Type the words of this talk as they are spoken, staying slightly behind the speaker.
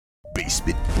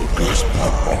Basement Bookers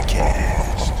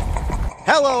Podcast.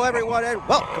 Hello, everyone, and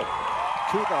welcome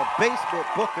to the Basement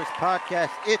Bookers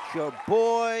Podcast. It's your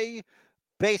boy,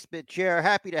 Basement Chair.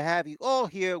 Happy to have you all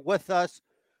here with us.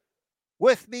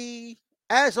 With me,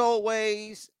 as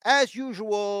always, as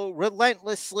usual,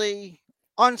 relentlessly,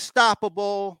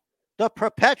 unstoppable, the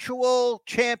perpetual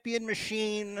champion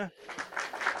machine,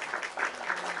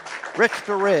 Rich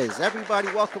the Riz. Everybody,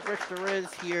 welcome Rich the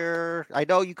Riz here. I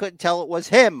know you couldn't tell it was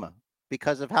him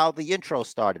because of how the intro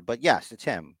started, but yes, it's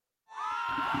him.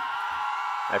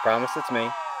 I promise it's me.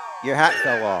 Your hat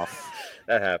fell off.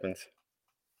 That happens.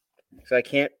 So I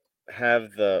can't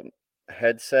have the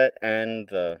headset and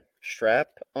the strap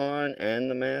on and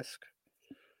the mask.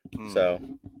 So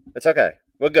it's okay.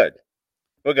 We're good.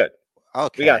 Okay.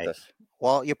 We got this.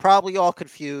 Well, you're probably all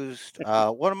confused.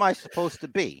 What am I supposed to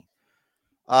be?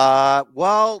 It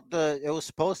was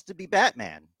supposed to be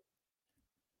Batman.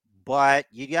 But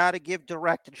you got to give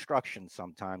direct instructions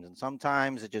sometimes. And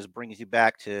sometimes it just brings you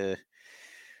back to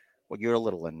when you're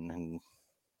little and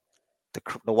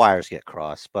the wires get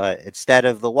crossed. But instead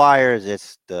of the wires,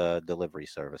 it's the delivery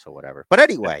service or whatever. But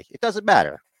anyway, it doesn't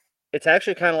matter. It's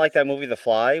actually kind of like that movie The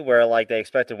Fly, where like they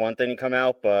expected one thing to come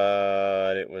out,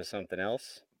 but it was something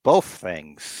else. Both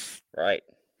things. Right.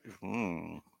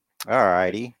 All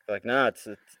righty. Like, no, it's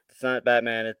not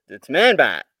Batman. It's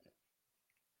Man-Bat.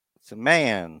 It's a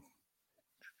man,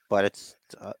 but it's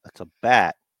a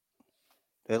bat.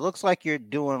 It looks like you're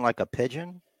doing like a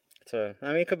pigeon.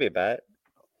 It could be a bat.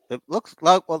 It looks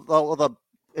like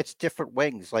it's different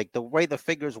wings. Like the way the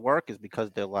fingers work is because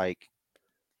they're like.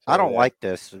 I don't like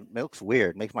this. It looks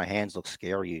weird. It makes my hands look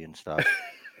scary and stuff.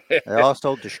 It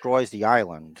also destroys the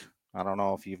island. I don't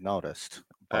know if you've noticed,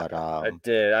 but I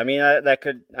did.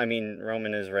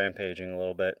 Roman is rampaging a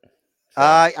little bit.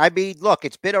 So. Look,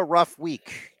 it's been a rough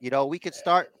week. You know, we could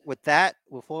start with that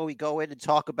before we go in and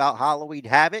talk about Halloween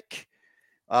Havoc,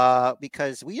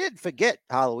 because we didn't forget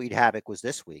Halloween Havoc was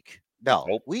this week. No,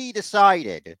 nope. We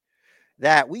decided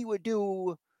that we would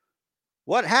do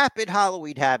what happened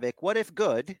Halloween Havoc, what if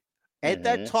good, and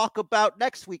then talk about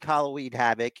next week Halloween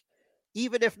Havoc.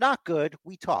 Even if not good,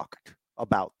 we talked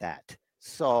about that.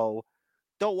 So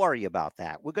don't worry about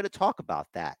that. We're going to talk about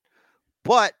that.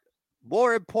 But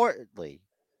more importantly,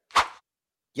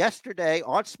 yesterday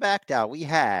on SmackDown, we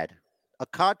had a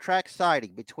contract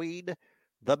signing between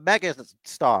the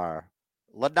megastar,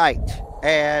 LaKnight,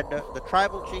 and the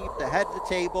tribal chief, the head of the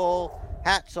table.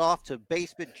 Hats off to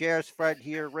Basement Jair's friend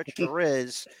here, Rich the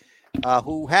Riz,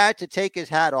 who had to take his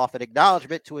hat off in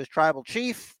acknowledgement to his tribal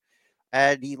chief,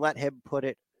 and he let him put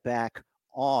it back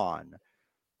on.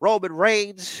 Roman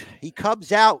Reigns, he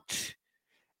comes out,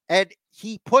 and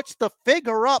he puts the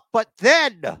finger up, but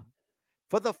then,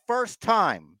 for the first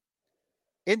time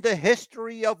in the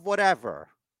history of whatever,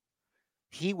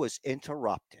 he was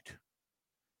interrupted.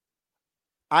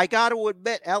 I got to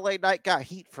admit, LA Knight got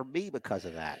heat from me because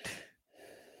of that.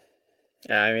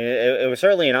 Yeah, I mean, it was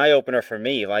certainly an eye-opener for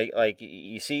me. Like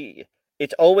you see,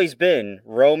 it's always been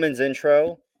Roman's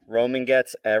intro. Roman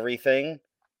gets everything,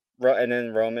 and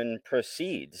then Roman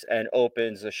proceeds and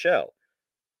opens the show.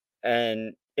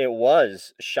 And it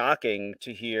was shocking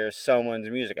to hear anyone's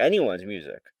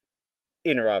music,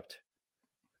 interrupt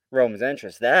Roman's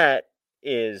entrance. That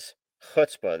is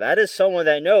chutzpah. That is someone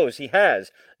that knows he has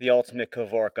the ultimate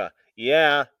Kavorka.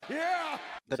 Yeah.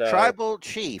 The tribal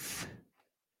chief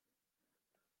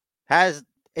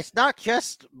it's not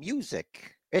just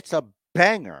music. It's a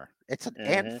banger. It's an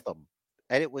anthem.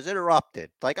 And it was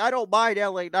interrupted. Like, I don't mind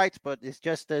LA Knights, but it's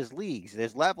just there's leagues.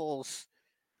 There's levels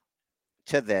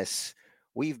to this.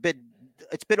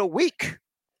 It's been a week.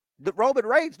 No Roman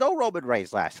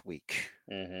Reigns last week.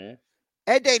 And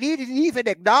they didn't even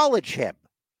acknowledge him.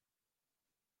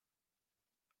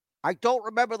 I don't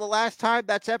remember the last time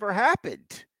that's ever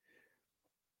happened.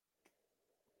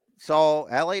 So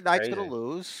LA Knight's going to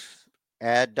lose.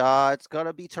 And it's going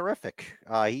to be terrific.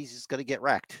 He's just going to get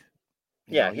wrecked.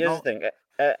 Here's the thing.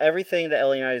 Everything that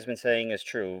LA Knight has been saying is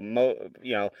true.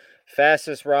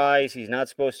 Fastest rise. He's not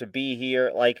supposed to be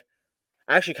here. Like,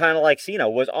 actually, kind of like Cena,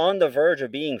 was on the verge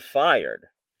of being fired,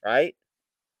 right?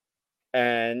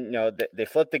 And, they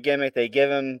flip the gimmick. They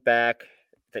give him back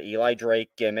the Eli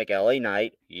Drake gimmick, LA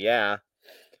Knight. Yeah.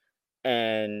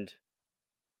 And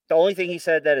the only thing he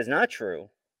said that is not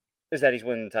true is that he's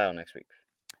winning the title next week.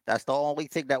 That's the only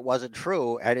thing that wasn't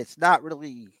true, and it's not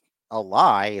really a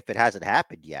lie if it hasn't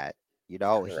happened yet.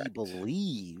 Correct. He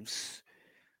believes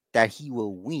that he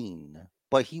will win,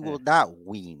 but he will not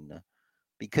win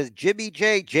because Jimmy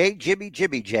J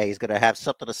is going to have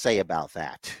something to say about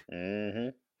that.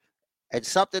 And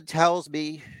something tells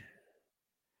me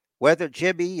whether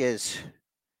Jimmy is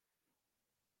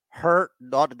hurt,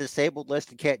 on the disabled list,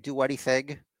 and can't do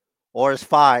anything, or is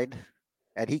fine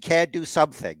and he can do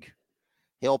something,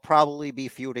 he'll probably be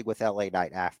feuding with LA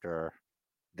Knight after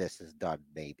this is done,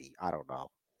 maybe. I don't know.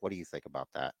 What do you think about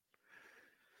that?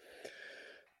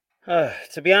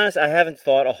 To be honest, I haven't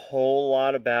thought a whole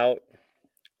lot about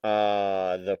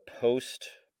the post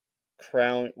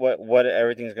crown, what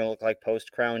everything's going to look like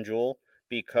post crown jewel,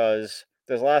 because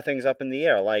there's a lot of things up in the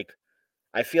air. Like,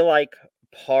 I feel like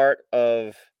part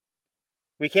of,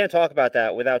 we can't talk about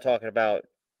that without talking about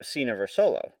Cena versus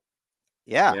Solo,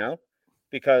 Yeah. you know,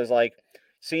 because like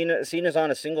Cena's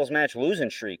on a singles match losing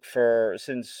streak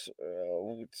since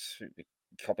it's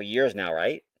a couple years now,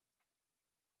 right?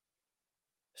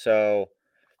 So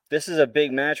this is a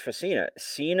big match for Cena.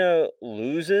 Cena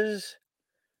loses.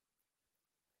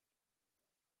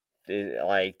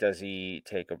 Like, does he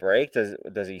take a break?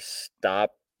 Does he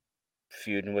stop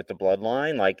feuding with the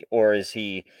bloodline? Like, or is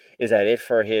that it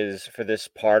for this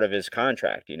part of his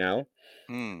contract? You know,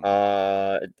 Hmm.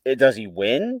 does he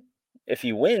win? If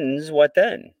he wins, what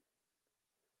then?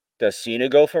 Does Cena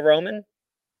go for Roman?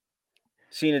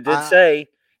 Cena did say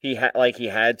he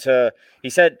had to. He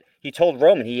said he told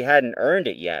Roman he hadn't earned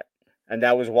it yet, and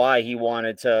that was why he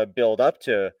wanted to build up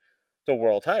to the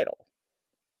world title.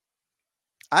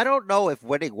 I don't know if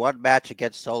winning one match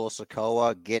against Solo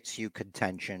Sikoa gets you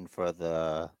contention for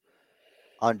the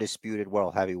undisputed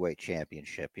World Heavyweight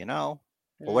Championship, or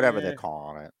whatever they're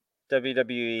calling it.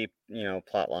 WWE,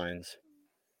 plot lines.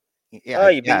 Yeah,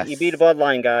 you beat a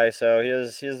bloodline guy, so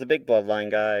here's the big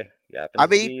bloodline guy. He happens to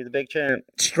be the big champ.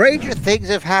 Stranger things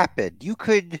have happened. You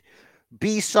could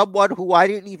be someone who I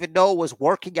didn't even know was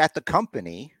working at the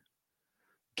company,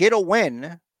 get a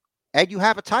win, and you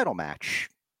have a title match.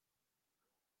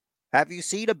 Have you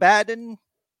seen Abaddon,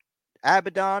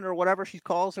 or whatever she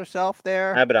calls herself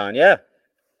there? Abaddon, yeah.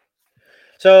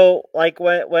 So, like,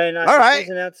 when she was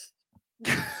announced,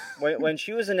 when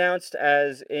she was announced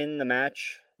as in the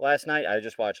match last night, I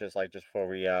just watched this just before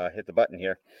we hit the button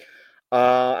here.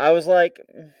 I was like,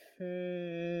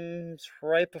 it's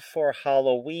right before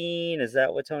Halloween. Is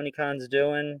that what Tony Khan's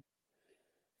doing?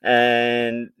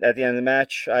 And at the end of the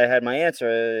match, I had my answer.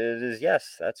 It is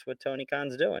yes, that's what Tony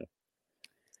Khan's doing.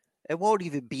 It won't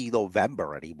even be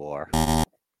November anymore.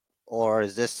 Or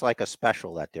is this like a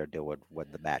special that they're doing when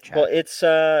the match happens? Well,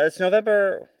 it's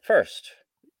November 1st.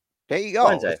 There you go.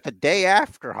 Wednesday. It's the day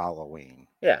after Halloween.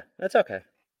 Yeah, that's okay.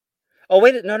 Oh,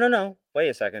 wait, no. Wait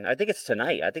a second. I think it's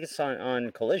tonight. I think it's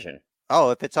on Collision.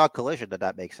 Oh, if it's on Collision, then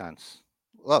that makes sense.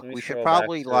 Look, we should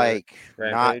probably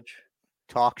not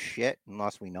talk shit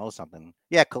unless we know something.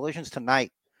 Yeah, Collision's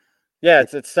tonight. Yeah,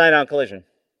 it's tonight on Collision.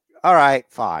 All right,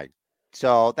 fine.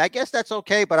 So I guess that's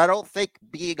okay, but I don't think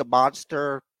being a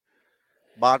monster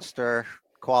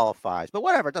qualifies. But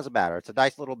whatever, it doesn't matter. It's a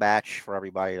nice little match for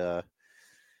everybody to,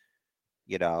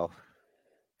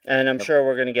 And I'm sure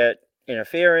we're going to get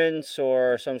interference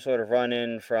or some sort of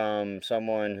run-in from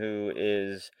someone who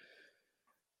is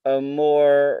a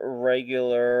more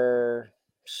regular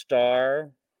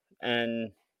star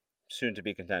and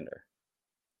soon-to-be contender.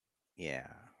 Yeah.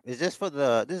 This is for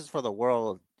the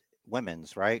World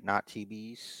Women's, right? Not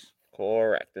TBs.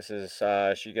 Correct. This is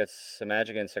she gets a match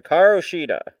against Hikaru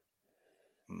Shida.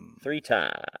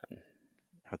 3-time.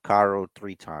 Hikaru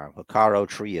 3-time. Hikaru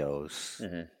trios.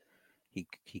 Mm-hmm.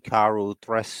 Hikaru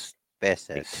tres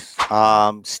veces.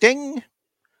 Sting.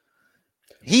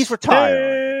 He's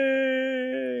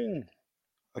retiring.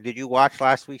 Or did you watch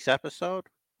last week's episode?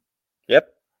 Yep.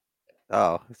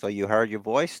 Oh, so you heard your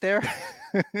voice there?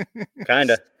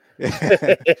 Kinda.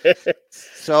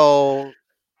 So,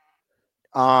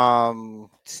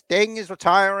 Sting is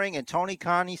retiring, and Tony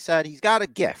Khan, he said he's got a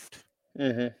gift.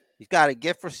 Mm-hmm. He's got a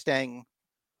gift for Sting.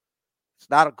 It's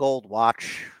not a gold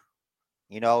watch,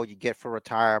 you get for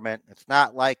retirement. It's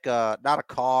not like not a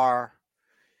car,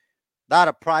 not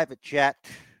a private jet,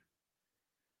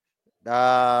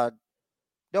 no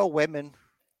women,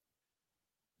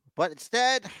 but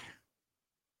instead,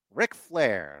 Ric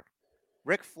Flair.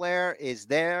 Ric Flair is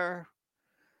there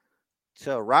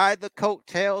to ride the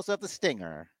coattails of the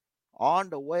Stinger on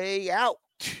the way out.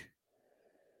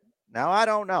 Now, I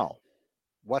don't know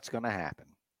what's going to happen.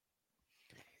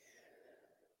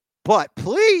 But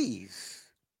please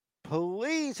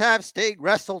have Sting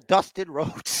wrestle Dustin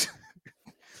Rhodes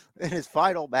in his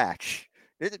final match.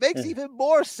 It makes even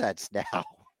more sense now.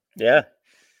 Yeah.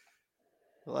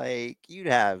 Like, you'd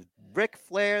have Ric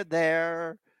Flair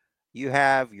there. You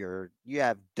have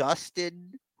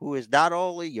Dustin, who is not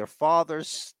only your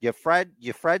friend's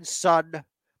son,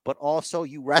 but also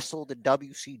you wrestled in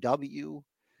WCW.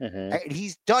 Mm-hmm. And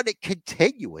he's done it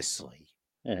continuously.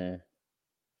 Mm-hmm.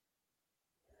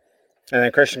 And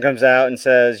then Christian comes out and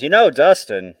says,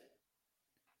 Dustin,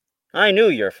 I knew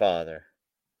your father.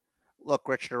 Look,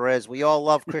 Rich Perez, we all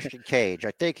love Christian Cage.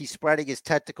 I think he's spreading his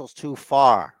tentacles too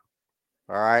far.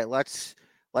 All right, let's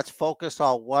focus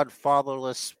on one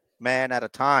fatherless man at a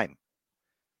time.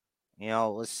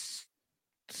 Let's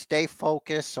stay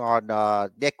focused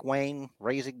on Nick Wayne,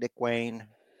 raising Nick Wayne.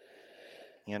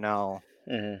 You know,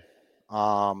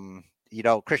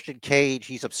 Christian Cage,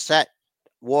 he's upset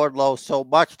Wardlow so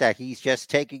much that he's just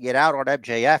taking it out on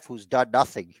MJF, who's done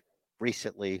nothing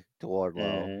recently to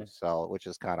Wardlow. So, which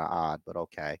is kind of odd, but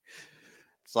okay.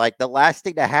 It's like the last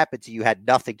thing that happened to you had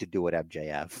nothing to do with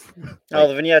MJF.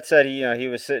 The vignette said he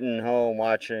was sitting home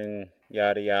watching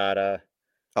yada yada.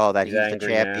 Oh, that he's the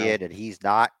champion now. and he's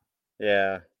not?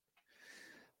 Yeah.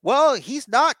 Well, he's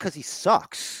not because he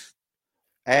sucks.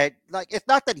 And it's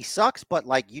not that he sucks, but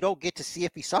you don't get to see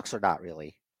if he sucks or not,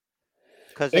 really.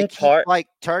 Because they keep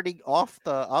turning off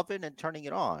the oven and turning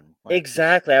it on.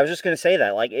 Exactly. I was just gonna say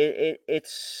that.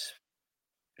 It's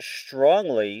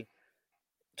strongly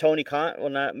Tony Khan.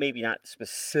 Well, maybe not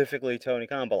specifically Tony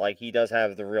Khan, but he does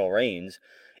have the real reins.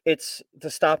 It's the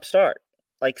stop start.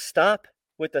 Stop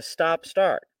with the stop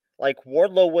start.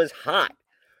 Wardlow was hot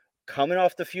coming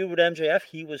off the feud with MJF.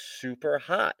 He was super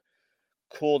hot.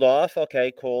 Cooled off.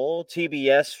 Okay, cool.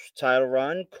 TBS title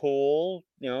run. Cool.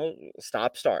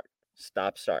 Stop start.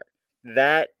 Stop start.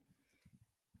 That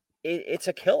it's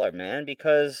a killer, man,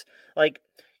 because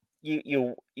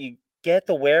you get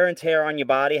the wear and tear on your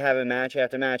body having match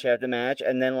after match after match,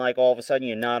 and then all of a sudden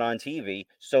you're not on TV,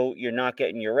 so you're not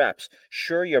getting your reps.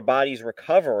 Sure, your body's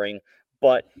recovering,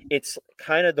 but it's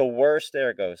kind of the worst.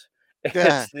 There it goes.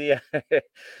 Yeah.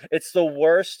 It's the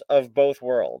worst of both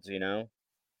worlds,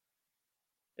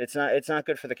 It's not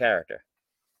good for the character.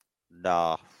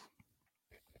 No.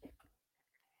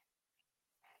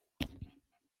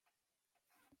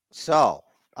 So,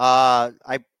 I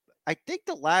think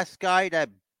the last guy that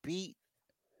beat,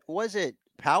 was it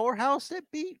Powerhouse that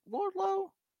beat Wardlow?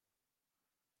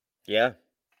 Yeah.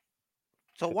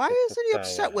 So why isn't he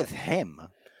upset with him?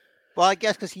 Well, I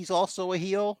guess because he's also a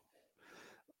heel.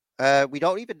 We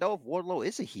don't even know if Wardlow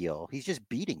is a heel. He's just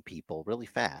beating people really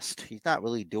fast. He's not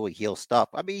really doing heel stuff.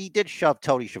 I mean, he did shove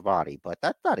Tony Schiavone, but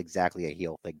that's not exactly a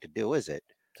heel thing to do, is it?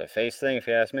 It's a face thing, if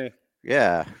you ask me.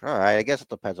 Yeah. All right. I guess it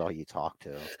depends on who you talk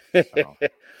to. So.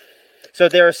 So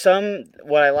there are some.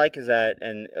 What I like is that,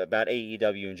 and about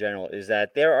AEW in general, is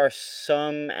that there are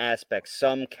some aspects,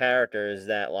 some characters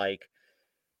that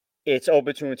it's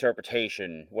open to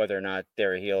interpretation whether or not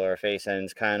they're a heel or a face, and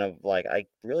it's kind of I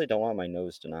really don't want my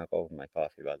nose to knock over my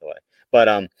coffee, by the way.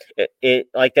 But it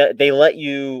like that they let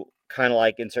you kind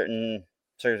of in certain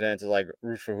circumstances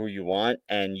root for who you want,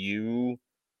 and you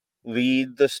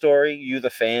lead the story. You, the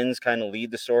fans, kind of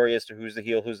lead the story as to who's the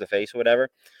heel, who's the face, or whatever.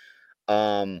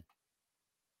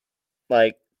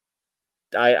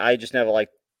 I just never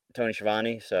liked Tony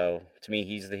Schiavone, so to me,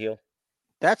 he's the heel.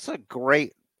 That's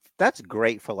great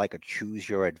for a choose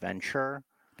your adventure.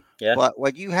 Yeah. But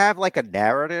when you have a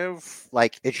narrative,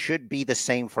 it should be the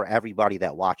same for everybody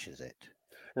that watches it.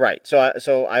 Right.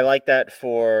 So I like that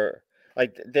for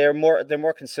they're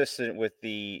more consistent with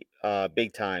the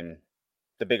the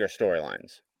bigger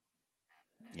storylines.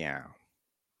 Yeah.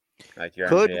 Like your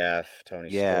MJF, Tony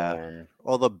yeah, Storm.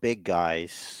 All the big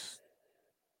guys.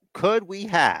 Could we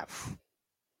have?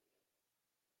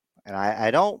 And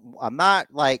I'm not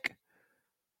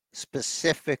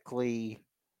specifically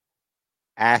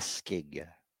asking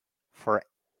for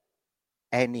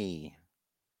any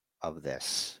of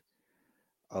this.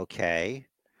 Okay.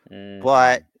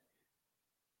 But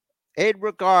in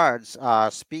regards,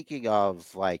 speaking of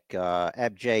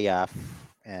MJF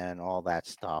and all that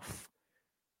stuff,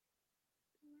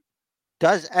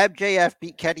 does MJF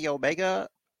beat Kenny Omega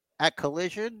at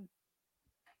Collision?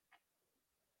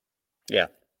 Yeah.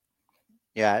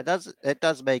 Yeah, it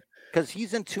does make, because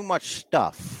he's in too much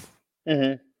stuff.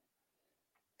 Mm-hmm.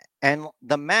 And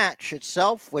the match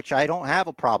itself, which I don't have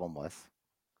a problem with.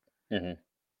 Mm-hmm.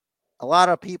 A lot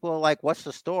of people are like, "What's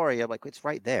the story?" I'm like, "It's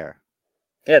right there."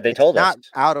 Yeah, they told us. Not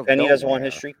out of Penny nowhere. doesn't want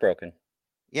his streak broken.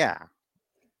 Yeah.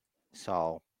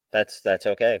 So that's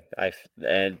okay.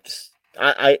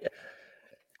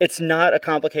 It's not a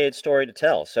complicated story to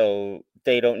tell, so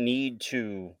they don't need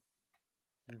to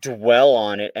dwell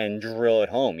on it and drill it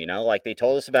home. They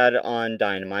told us about it on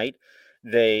Dynamite.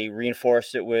 They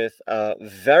reinforced it with a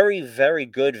very, very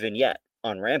good vignette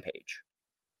on Rampage.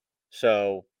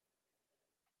 So,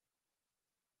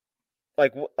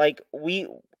 we're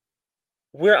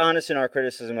honest in our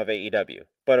criticism of AEW,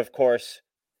 but of course,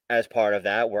 as part of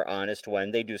that, we're honest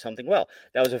when they do something well.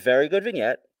 That was a very good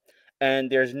vignette, and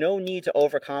there's no need to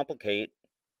overcomplicate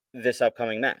this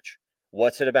upcoming match.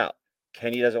 What's it about?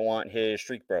 Kenny doesn't want his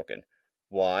streak broken.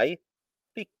 Why?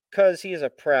 Because he is a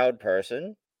proud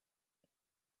person.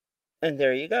 And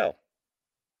there you go.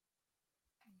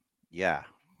 Yeah.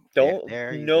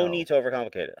 There you No go. need to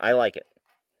overcomplicate it. I like it.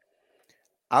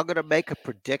 I'm going to make a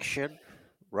prediction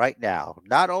right now.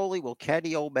 Not only will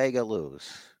Kenny Omega lose,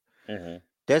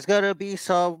 there's going to be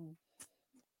some,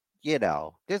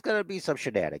 there's going to be some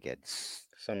shenanigans.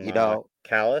 Some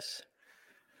Callus?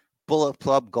 Bullet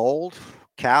Club Gold,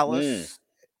 Callus,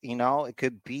 it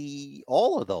could be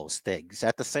all of those things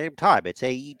at the same time. It's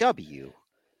AEW.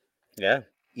 Yeah.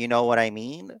 You know what I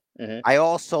mean? Mm-hmm. I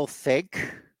also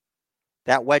think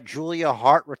that when Julia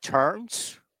Hart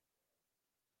returns,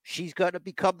 she's going to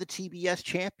become the TBS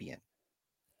champion.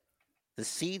 The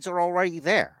seeds are already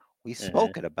there. We've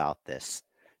spoken about this.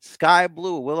 Sky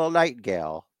Blue, Willow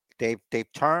Nightingale,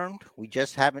 they've turned. We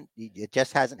just haven't. It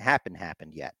just hasn't happened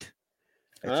yet.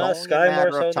 It's only Sky a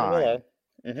matter more so of time.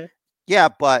 than Willow. Yeah,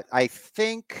 but I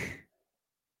think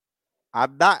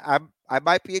I'm not. I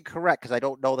might be incorrect because I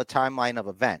don't know the timeline of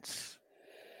events.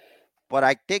 But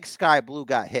I think Sky Blue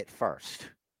got hit first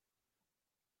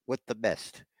with the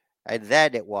mist, and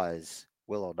then it was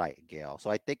Willow Nightingale. So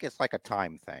I think it's like a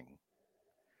time thing.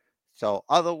 So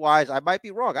otherwise, I might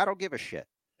be wrong. I don't give a shit.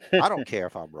 I don't care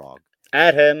if I'm wrong.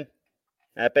 At him.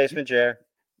 At Basement Chair.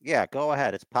 Yeah, go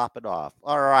ahead. It's popping off.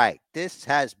 All right. This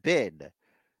has been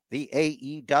the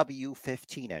AEW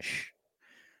 15-ish.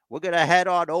 We're going to head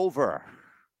on over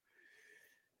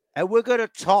and we're going to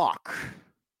talk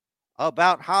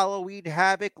about Halloween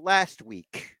Havoc last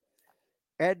week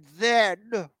and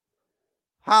then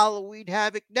Halloween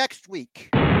Havoc next week.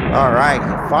 All right,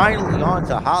 finally on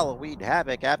to Halloween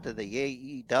Havoc after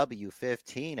the AEW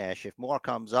 15-ish. If more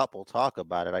comes up, we'll talk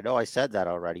about it. I know I said that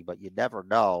already, but you never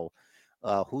know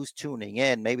who's tuning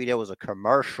in. Maybe there was a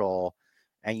commercial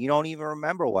and you don't even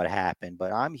remember what happened,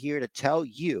 but I'm here to tell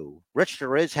you, Rich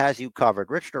Deriz has you covered.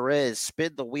 Rich Deriz,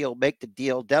 spin the wheel, make the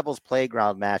deal. Devil's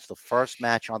Playground match, the first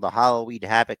match on the Halloween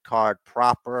Havoc card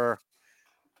proper.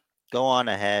 Go on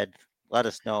ahead. Let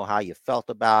us know how you felt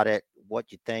about it,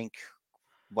 what you think.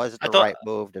 Was it the right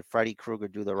move? Did Freddy Krueger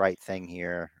do the right thing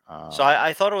here? So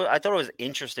I thought it was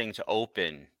interesting to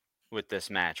open with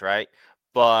this match, right?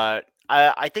 But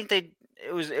I think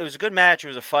it was a good match. It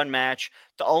was a fun match.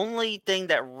 The only thing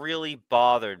that really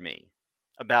bothered me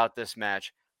about this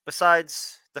match,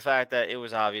 besides the fact that it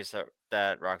was obvious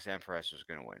that Roxanne Perez was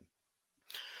going to win,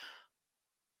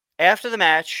 after the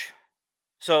match,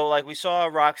 so like we saw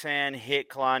Roxanne hit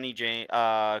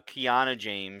Kiana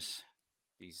James,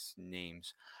 these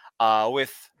names,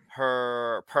 with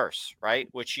her purse, right?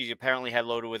 Which she apparently had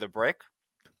loaded with a brick.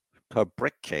 Her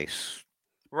brick case.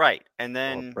 Right. And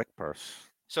then brick purse.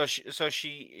 So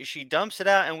she dumps it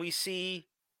out and we see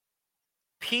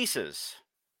pieces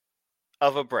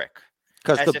of a brick.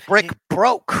 Because the brick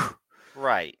broke.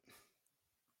 Right.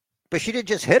 But she didn't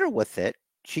just hit her with it.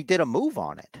 She did a move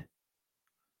on it.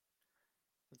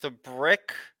 The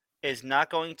brick is not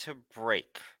going to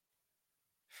break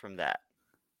from that.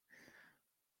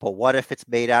 But what if it's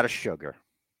made out of sugar?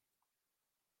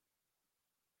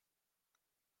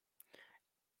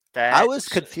 I was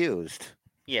confused.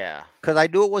 Yeah. Because I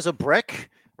knew it was a brick.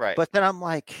 Right. But then I'm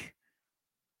like,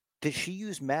 did she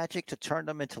use magic to turn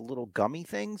them into little gummy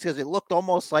things? Because it looked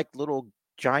almost like little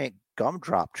giant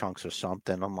gumdrop chunks or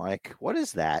something. I'm like, what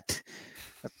is that?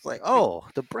 It's like, oh,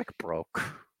 the brick broke.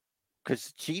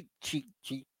 Because she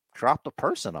dropped a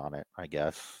person on it, I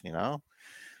guess,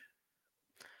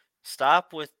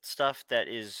 Stop with stuff that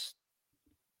is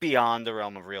beyond the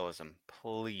realm of realism,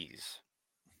 please.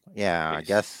 Yeah, please. I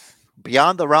guess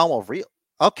beyond the realm of real.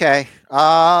 Okay.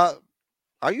 Are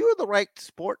you in the right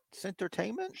sports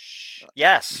entertainment?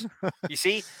 Yes. You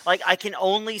see, like I can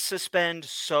only suspend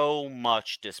so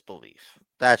much disbelief.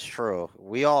 That's true.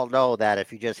 We all know that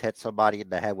if you just hit somebody in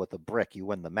the head with a brick, you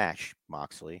win the match,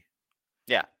 Moxley.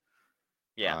 Yeah.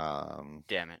 Yeah.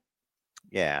 Damn it.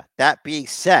 Yeah. That being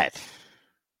said,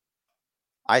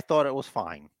 I thought it was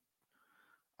fine.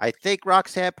 I think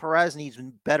Roxanne Perez needs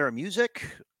better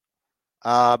music.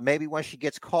 Maybe when she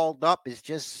gets called up is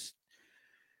just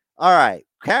all right.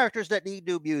 Characters that need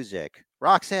new music: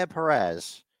 Roxanne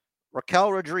Perez,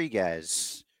 Raquel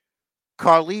Rodriguez,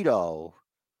 Carlito,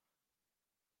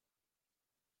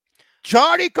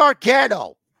 Johnny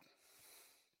Gargano.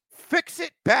 Fix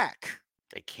it back.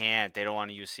 They can't. They don't want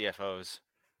to use CFOs.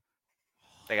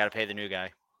 They got to pay the new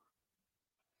guy.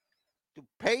 To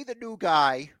pay the new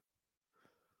guy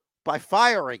by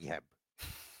firing him.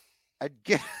 And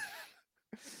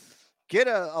Get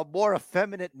a more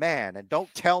effeminate man and don't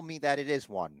tell me that it is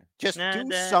one. Just do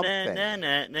something.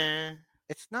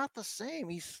 It's not the same.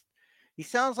 He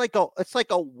sounds like it's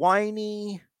like a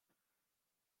whiny,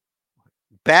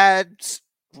 bad.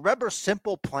 Remember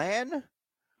Simple Plan?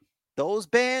 Those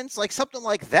bands, like something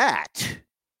like that.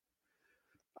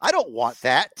 I don't want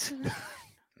that.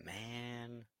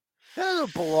 Man. That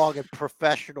doesn't belong in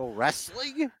professional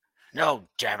wrestling. No,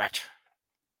 damn it.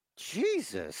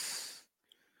 Jesus.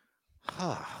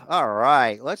 All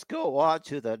right, let's go on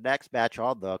to the next match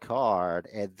on the card.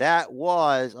 And that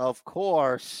was, of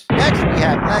course, next we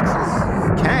have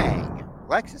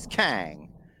Lexus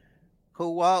Kang,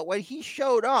 who, when he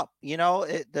showed up,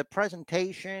 the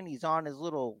presentation, he's on his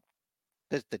little,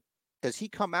 does he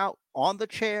come out on the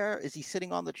chair? Is he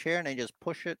sitting on the chair and they just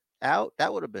push it out?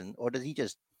 That would have been, or does he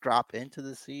just drop into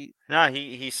the seat? No,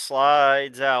 he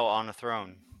slides out on a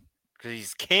throne because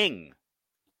he's king.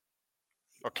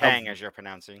 Or Kang, as you're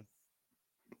pronouncing.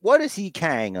 What is he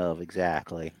Kang of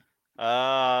exactly?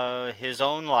 His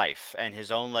own life and his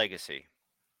own legacy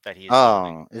that he's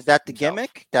building. Is that the himself.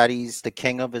 gimmick? That he's the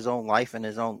king of his own life and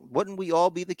his own? Wouldn't we all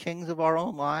be the kings of our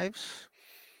own lives?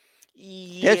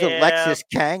 Yeah, There's a Lexus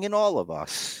Kang in all of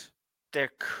us.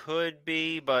 there could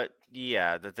be, but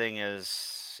yeah, the thing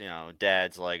is,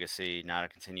 Dad's legacy, not a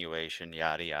continuation,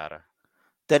 yada yada.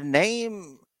 The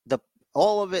name,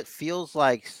 all of it feels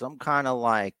like some kind of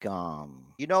like,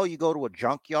 you go to a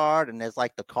junkyard and there's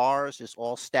like the cars just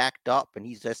all stacked up and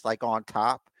he's just like on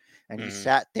top and he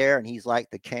sat there and he's like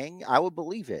the king. I would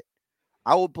believe it.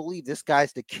 I would believe this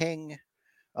guy's the king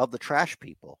of the trash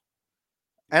people.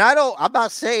 And I'm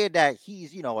not saying that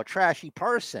he's, a trashy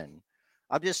person.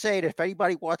 I'm just saying if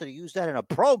anybody wanted to use that in a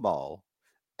promo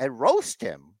and roast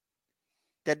him,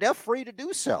 then they're free to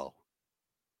do so.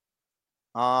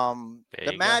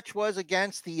 The match was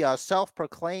against the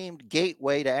self-proclaimed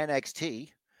gateway to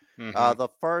NXT, the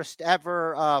first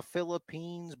ever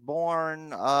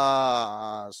Philippines-born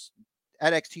NXT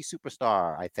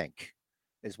superstar, I think,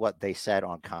 is what they said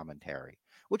on commentary,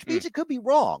 which means it could be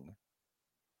wrong.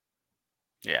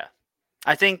 Yeah,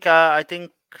 I think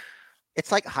it's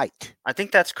like height. I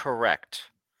think that's correct.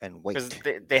 And weight. Because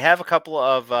they have a couple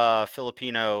of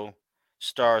Filipino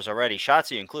stars already,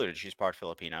 Shotzi included. She's part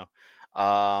Filipino.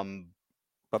 But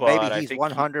maybe he's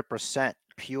 100%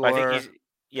 pure. I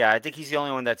think he's the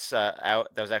only one that's out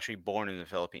that was actually born in the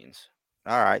Philippines.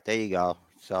 All right, there you go.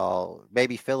 So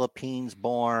maybe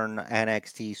Philippines-born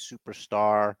NXT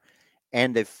superstar,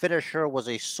 and the finisher was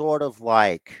a sort of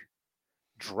like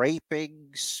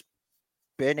draping,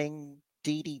 spinning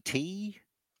DDT.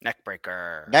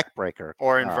 Neckbreaker.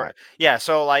 Or yeah,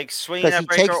 so like swinging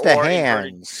neckbreaker takes the or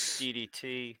hands.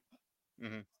 DDT.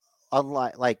 Mm-hmm.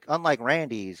 Unlike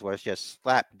Randy's, where it's just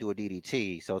slap do a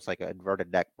DDT, so it's like an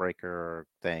inverted neckbreaker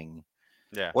thing.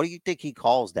 Yeah. What do you think he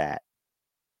calls that?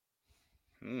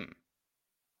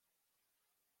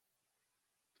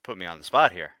 Put me on the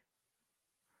spot here.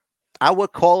 I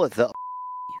would call it the.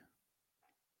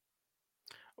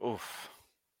 Oof.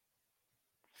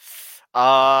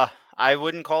 I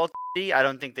wouldn't call it the. I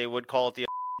don't think they would call it the.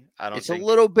 It's a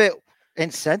little bit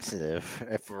insensitive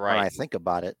when I think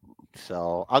about it.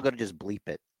 So I'm gonna just bleep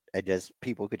it, and just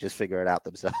people could just figure it out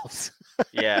themselves.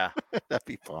 Yeah, that'd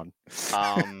be fun.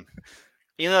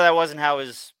 Even though that wasn't how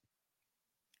his.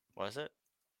 Was it?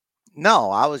 No,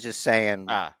 I was just saying.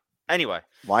 Anyway,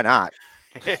 why not?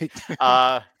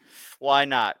 Why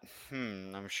not?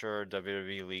 I'm sure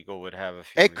WWE legal would have a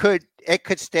few. It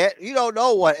could stand. You don't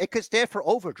know what it could stand for.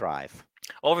 Overdrive.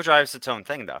 Overdrive's its own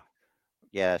thing, though.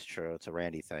 Yeah, that's true. It's a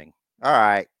Randy thing. All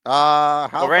right.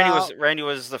 Randy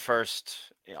was the first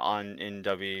in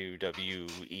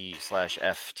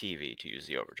WWE/FTV to use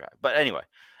the overdrive. But anyway,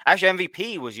 actually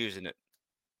MVP was using it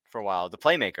for a while. The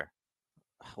Playmaker.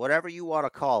 Whatever you want to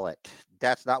call it,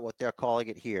 that's not what they're calling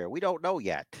it here. We don't know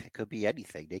yet. It could be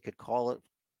anything. They could call it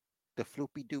the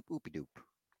floopy doop oopy doop.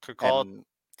 Could call it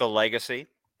the Legacy.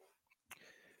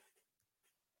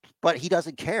 But he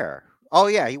doesn't care. Oh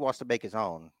yeah, he wants to make his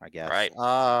own, I guess. Right.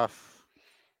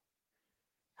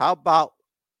 How about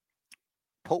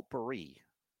potpourri?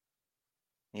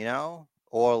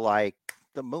 Or like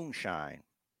the moonshine.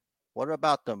 What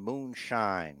about the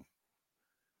moonshine?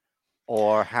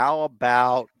 Or how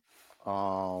about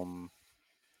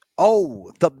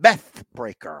the meth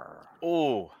breaker?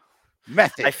 Oh,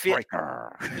 method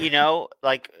breaker.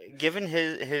 Like given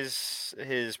his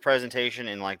presentation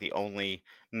in like the only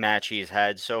match he's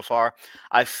had so far,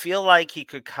 I feel like he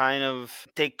could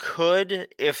they could,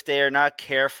 if they're not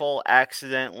careful,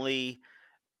 accidentally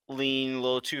lean a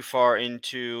little too far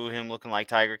into him looking like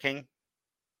Tiger King.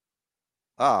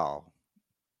 Oh.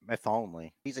 If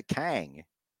only. He's a Kang.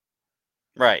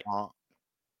 Right.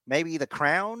 Maybe the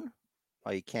crown?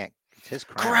 Oh, you can't. It's his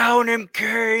crown. Crown him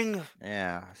king.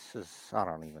 Yeah, I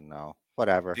don't even know.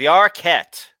 Whatever. The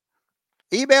Arquette.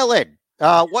 Email in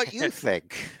what you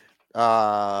think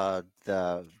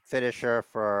the finisher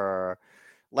for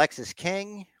Lexus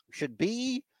King should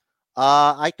be.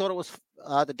 I thought it was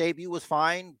the debut was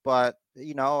fine, but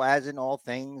as in all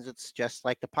things, it's just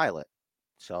like the pilot.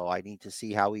 So I need to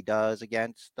see how he does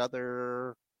against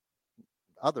other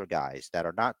guys that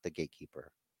are not the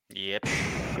gatekeeper. Yep.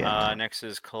 Shit. Next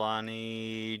is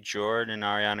Kalani Jordan and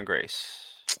Ariana Grace.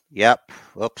 Yep.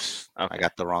 Oops. Okay. I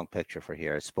got the wrong picture for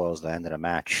here. It spoils the end of the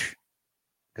match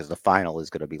because the final is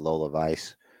going to be Lola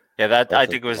Vice. Yeah, that I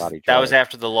think that was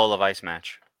after the Lola Vice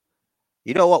match.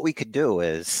 You know what we could do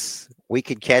is we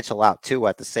could cancel out two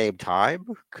at the same time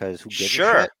because who gives a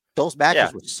shit? Those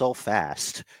matches were so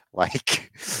fast.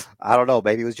 Like, I don't know,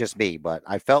 maybe it was just me, but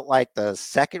I felt like the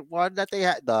second one that they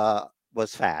had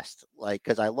was fast. Like,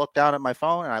 because I looked down at my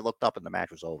phone and I looked up and the match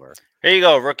was over. Here you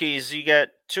go, rookies. You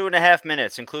get 2.5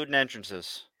 minutes, including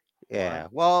entrances. Yeah.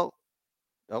 Well,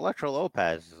 Electra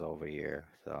Lopez is over here,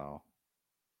 so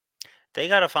they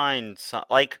gotta find some.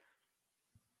 Like,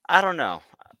 I don't know.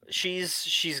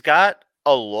 She's got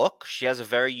a look. She has a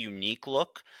very unique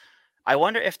look. I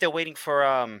wonder if they're waiting for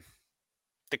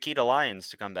the Keita Lions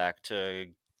to come back to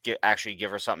actually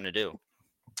give her something to do.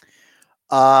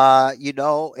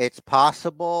 It's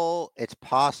possible. It's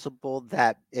possible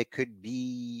that it could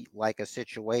be like a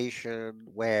situation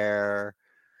where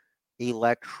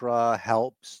Electra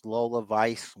helps Lola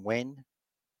Vice win,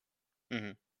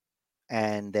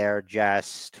 and they're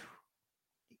just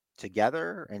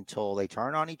together until they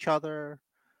turn on each other.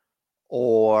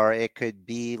 Or it could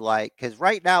be like, because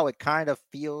right now it kind of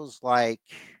feels like,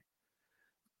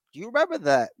 do you remember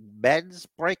the men's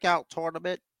breakout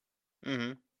tournament?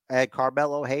 Mm-hmm. And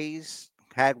Carmelo Hayes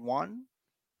had won?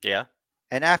 Yeah.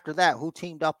 And after that, who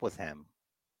teamed up with him?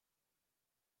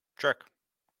 Trick.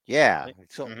 Yeah.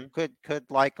 So could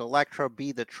like Electra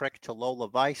be the Trick to Lola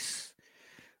Vice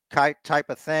type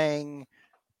of thing?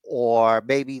 Or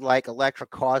maybe like Electra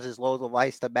causes Lola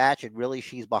Vice to match and really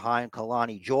she's behind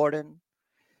Kalani Jordan?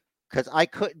 Because I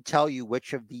couldn't tell you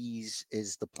which of these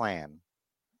is the plan.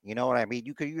 You know what I mean?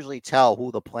 You could usually tell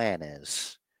who the plan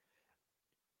is.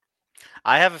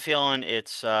 I have a feeling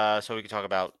it's so we can talk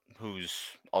about who's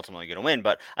ultimately going to win,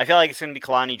 but I feel like it's going to be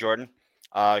Kalani Jordan.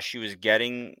 She was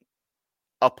getting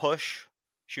a push.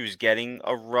 She was getting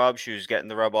a rub. She was getting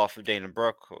the rub off of Dana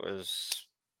Brooke, as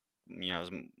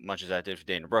much as that did for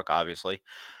Dana Brooke, obviously.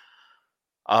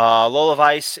 Lola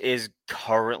Vice is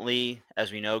currently,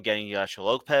 as we know, getting the Electra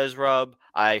Lopez rub.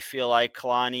 I feel like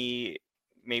Kalani,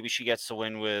 maybe she gets the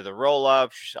win with a roll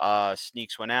up,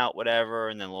 sneaks one out, whatever,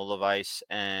 and then Lola Vice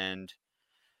and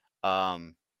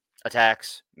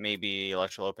attacks. Maybe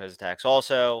Electra Lopez attacks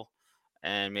also,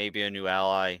 and maybe a new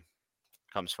ally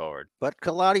comes forward. But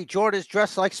Kalani Jordan is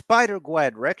dressed like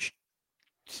Spider-Gwen, Rich.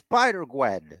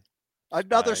 Spider-Gwen.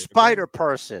 Another spider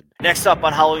person. Next up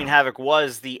on Halloween Havoc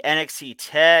was the NXT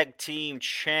Tag Team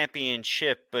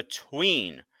Championship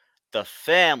between the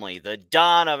family, the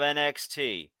Don of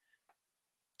NXT,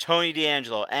 Tony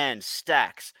D'Angelo and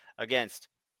Stax against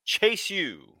Chase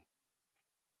U.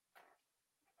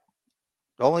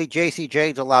 Only JC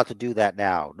Jane's allowed to do that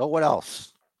now. No one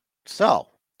else. So.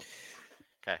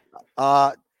 Okay.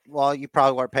 Well, you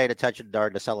probably weren't paying attention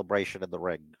during the celebration in the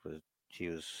ring. She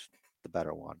was the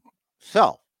better one.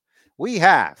 So, we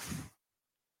have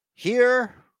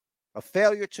here a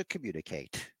failure to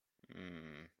communicate.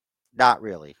 Not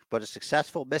really, but a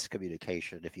successful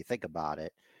miscommunication, if you think about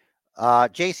it.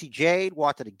 JC Jane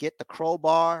wanted to get the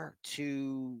crowbar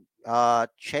to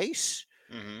Chase,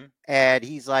 and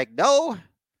he's like, no,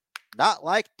 not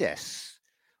like this.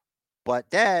 But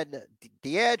then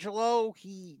D'Angelo,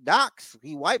 he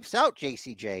wipes out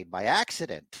JC Jane by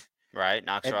accident. Right,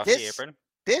 knocks her off the apron.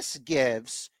 This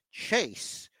gives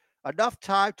Chase enough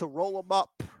time to roll him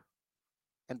up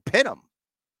and pin him.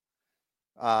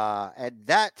 And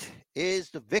that is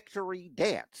the victory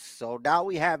dance. So now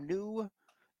we have new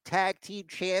tag team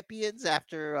champions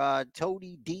after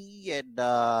Tony D and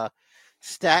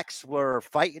Stax were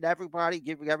fighting everybody,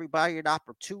 giving everybody an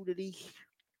opportunity,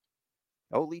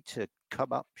 only to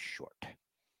come up short.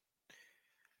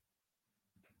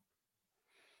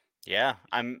 Yeah,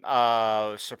 I'm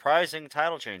surprising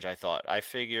title change, I thought. I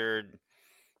figured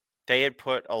they had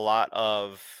put a lot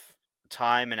of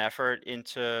time and effort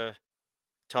into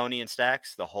Tony and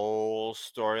Stax, the whole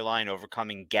storyline,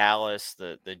 overcoming Gallus,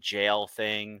 the jail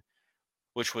thing,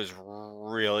 which was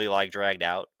really like dragged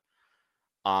out.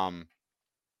 And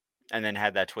then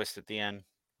had that twist at the end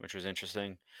which was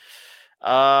interesting.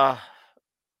 I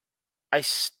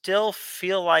still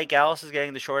feel like Gallus is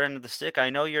getting the short end of the stick. I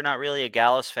know you're not really a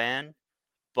Gallus fan,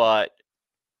 but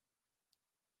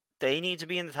they need to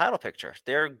be in the title picture.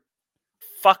 They're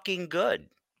fucking good.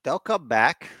 They'll come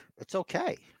back. It's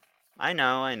okay. I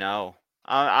know.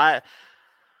 I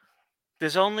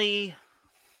there's only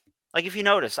like if you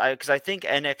notice, because I think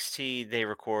NXT they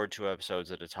record 2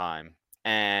 episodes at a time,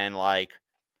 and like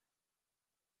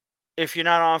if you're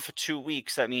not on for 2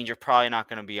 weeks, that means you're probably not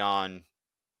going to be on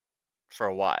for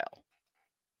a while.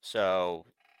 So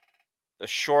a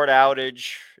short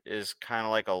outage is kind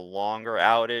of like a longer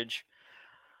outage.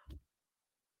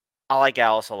 I like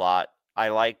Alice a lot. I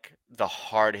like the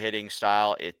hard hitting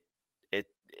style. It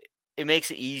it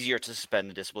makes it easier to suspend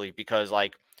the disbelief because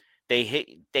like they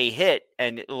hit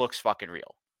and it looks fucking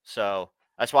real. So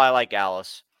that's why I like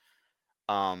Alice.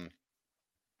 I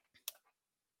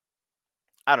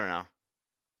don't know.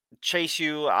 Chase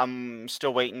U, I'm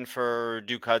still waiting for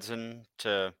Duke Hudson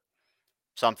to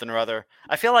something or other.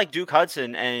 I feel like Duke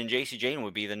Hudson and JC Jane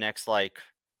would be the next like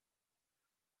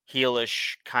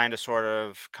heelish kind of sort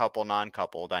of couple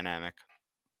non-couple dynamic.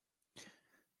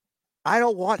 I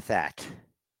don't want that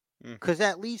Mm. because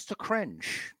that leads to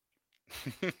cringe.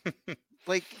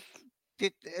 Like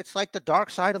it's like the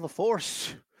dark side of the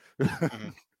force.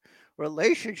 Mhm.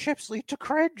 Relationships lead to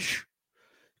cringe.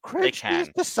 They Cringe leads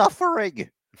can. to suffering.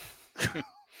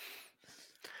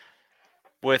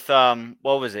 With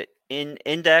what was it?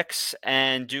 Index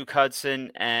and Duke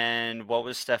Hudson and what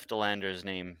was Steph Delander's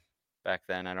name back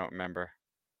then? I don't remember.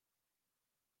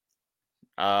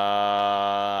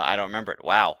 I don't remember it.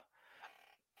 Wow.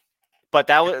 But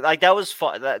that was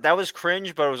fun. That was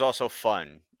cringe, but it was also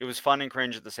fun. It was fun and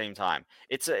cringe at the same time.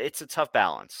 It's a tough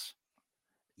balance.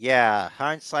 Yeah,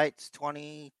 hindsight's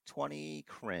 2020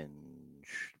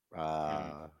 cringe.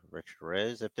 Richard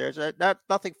Riz. If there's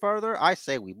nothing further, I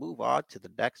say we move on to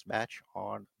the next match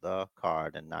on the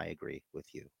card, and I agree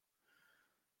with you.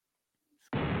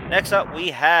 Next up,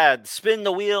 we had Spin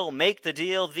the Wheel, Make the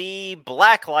Deal, the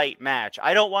Blacklight match.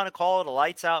 I don't want to call it a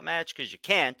lights out match because you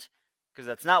can't, because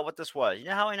that's not what this was. You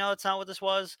know how I know it's not what this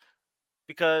was?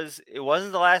 Because it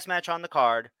wasn't the last match on the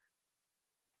card,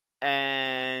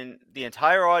 and the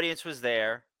entire audience was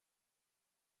there,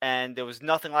 and there was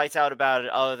nothing lights out about it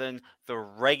other than the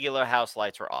regular house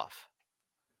lights were off.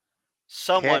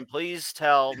 Someone please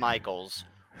tell Michaels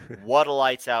what a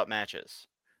lights out match is.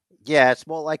 Yeah, it's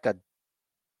more like a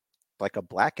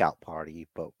blackout party,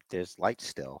 but there's lights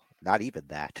still. Not even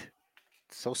that.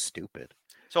 It's so stupid.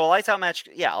 So a lights out match,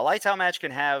 yeah, a lights out match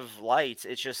can have lights.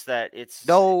 It's just that it's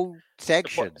No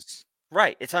sanctions.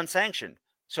 right. It's unsanctioned.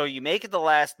 So you make it the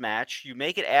last match. You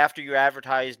make it after your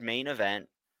advertised main event,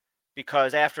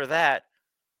 because after that,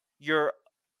 you're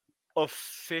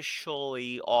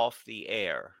officially off the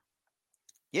air.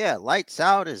 Yeah, lights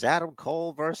out is Adam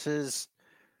Cole versus,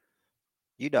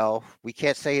 we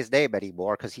can't say his name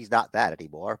anymore because he's not that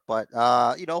anymore. But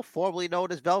formerly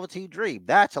known as Velveteen Dream.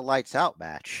 That's a lights out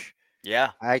match.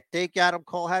 Yeah. I think Adam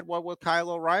Cole had one with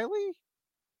Kyle O'Reilly.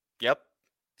 Yep.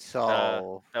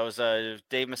 So that was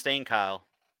Dave Mustaine, Kyle.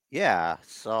 yeah,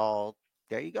 so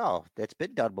there you go. That's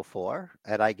been done before,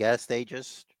 and I guess they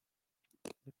just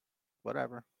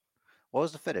whatever. What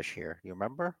was the finish here? You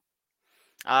remember?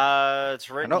 It's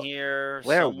written here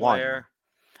Blair somewhere. won.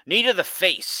 Knee to the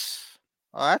face.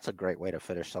 Oh, that's a great way to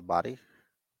finish somebody,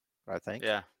 I think.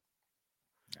 Yeah.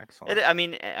 Excellent. I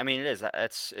mean, it is.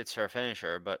 It's her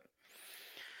finisher, but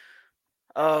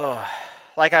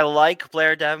like I like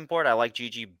Blair Davenport. I like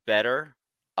Gigi better.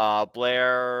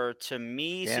 Blair to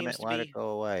me Damn seems it, to let be. it go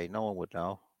away. No one would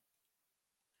know.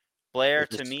 Blair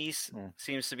to me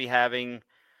seems to be having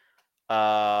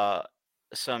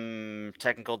some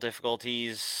technical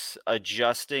difficulties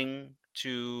adjusting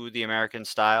to the American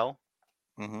style.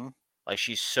 Mm-hmm. Like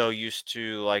she's so used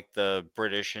to like the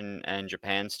British and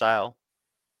Japan style.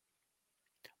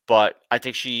 But I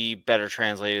think she better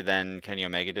translated than Kenny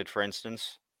Omega did, for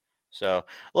instance. So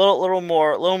a little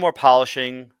more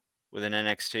polishing within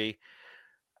NXT.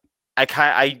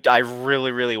 I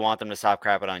really want them to stop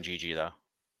crapping on Gigi though,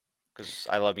 because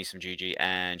I love me some Gigi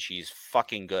and she's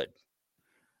fucking good.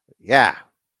 Yeah,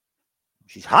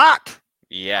 she's hot.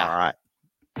 Yeah. All right.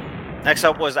 Next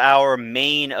up was our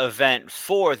main event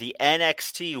for the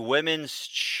NXT Women's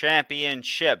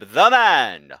Championship. The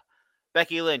Man,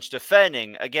 Becky Lynch,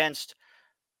 defending against,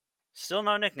 still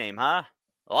no nickname, huh?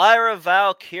 Lyra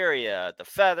Valkyria, the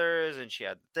feathers, and she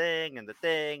had the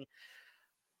thing.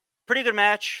 Pretty good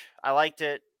match. I liked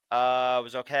it. It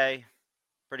was okay.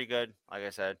 Pretty good, like I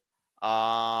said.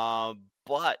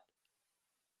 But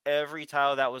every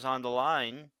title that was on the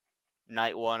line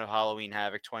night one of Halloween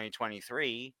Havoc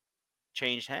 2023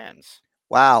 changed hands.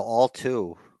 Wow, all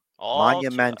two. All two.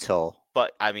 Monumental.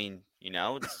 But I mean,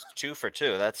 it's 2 for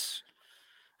 2. That's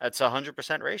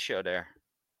 100% ratio there.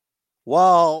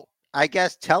 Well, I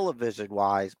guess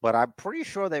television-wise, but I'm pretty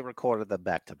sure they recorded them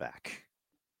back-to-back.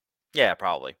 Yeah,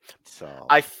 probably. So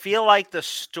I feel like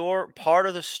part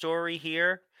of the story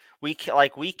here, we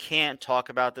can't talk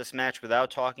about this match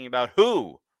without talking about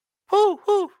who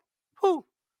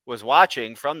was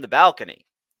watching from the balcony.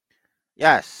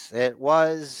 yes, it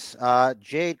was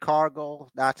Jade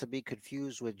Cargill, not to be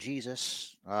confused with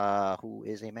Jesus, who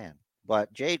is a man.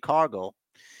 But Jade Cargill,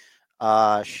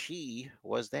 she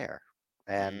was there.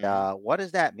 And what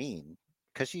does that mean?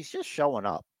 Because she's just showing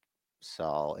up.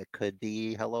 So it could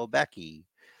be hello, Becky,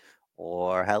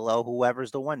 or hello,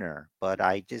 whoever's the winner. But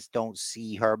I just don't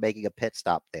see her making a pit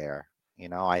stop there.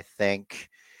 I think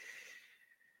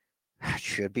it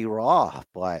should be Raw,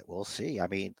 but we'll see. I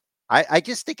mean, I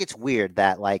just think it's weird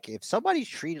that, like, if somebody's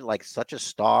treated like such a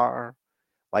star,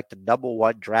 like the number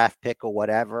one draft pick or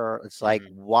whatever, it's like,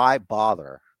 why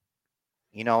bother?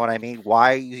 You know what I mean?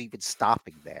 Why are you even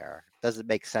stopping there? Doesn't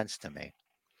make sense to me.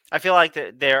 I feel like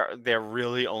they're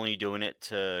really only doing it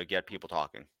to get people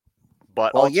talking.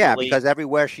 But Well, yeah, ultimately, because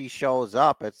everywhere she shows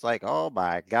up, it's like, oh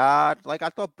my God. Like, I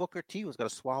thought Booker T was going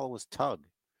to swallow his tongue.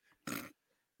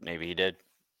 maybe he did.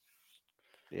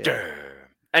 Yeah.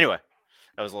 Anyway,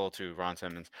 that was a little too Ron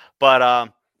Simmons.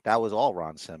 But that was all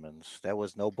Ron Simmons. There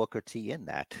was no Booker T in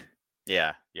that.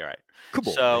 Yeah, you're right. Come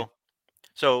on, man.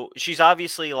 So she's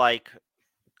obviously like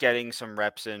getting some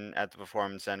reps in at the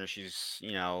Performance Center. She's,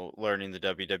 learning the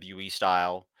WWE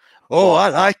style. Oh, I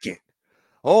But, like it.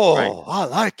 Oh, right? I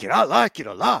like it. I like it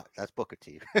a lot. That's Booker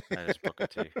T. That is Booker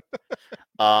T.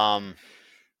 Can't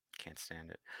stand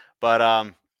it.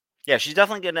 But yeah, she's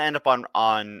definitely going to end up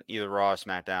on either Raw or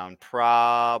SmackDown.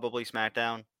 Probably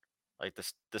SmackDown. Like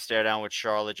the stare down with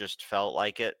Charlotte just felt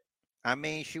like it. I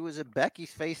mean, she was in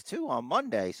Becky's face too on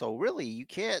Monday, so really, you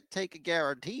can't take a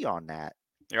guarantee on that.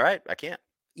 You're right. I can't.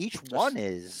 Each one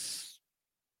is,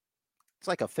 it's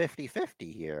like a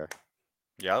 50-50 here.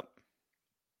 Yep.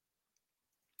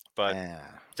 But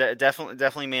yeah.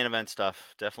 definitely main event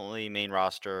stuff. Definitely main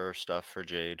roster stuff for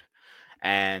Jade,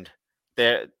 and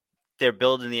they're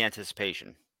building the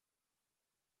anticipation.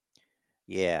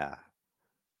 Yeah.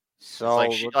 So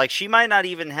like she might not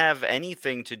even have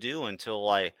anything to do until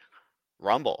like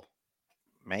Rumble.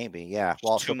 Maybe, yeah.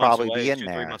 Well, she'll 2 months probably away, be in 3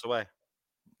 there. months away.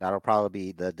 That'll probably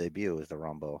be the debut is the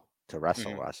Rumble to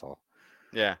wrestle.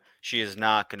 Yeah, she is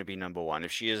not going to be number one.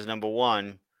 If she is number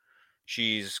one,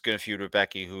 she's going to feud with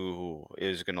Becky, who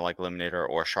is going to like eliminate her,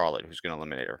 or Charlotte, who's going to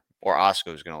eliminate her, or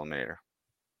Asuka, who's going to eliminate her.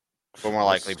 But more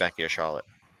likely Becky or Charlotte.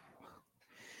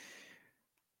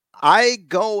 I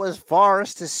go as far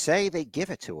as to say they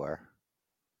give it to her.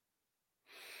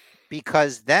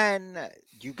 Because then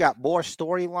you got more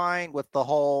storyline with the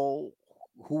whole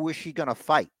who is she going to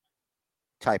fight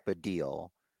type of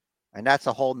deal. And that's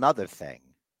a whole nother thing.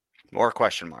 More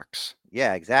question marks.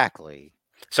 Yeah, exactly.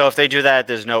 So if they do that,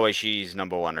 there's no way she's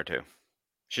number 1 or 2.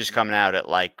 She's coming out at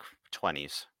like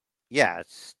 20s. Yeah,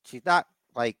 she's not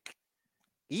like,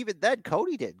 even then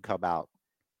Cody didn't come out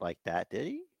like that, did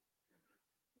he?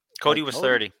 Cody was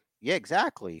 30. Yeah,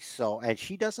 exactly. So, and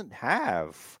she doesn't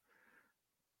have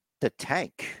the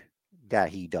tank that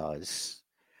he does,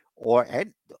 or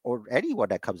anyone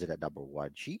that comes in at number 1.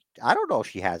 I don't know if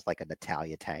she has like a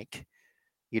Natalia tank.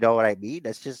 You know what I mean?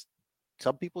 That's just,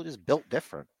 some people just built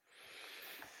different.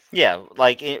 Yeah,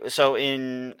 like so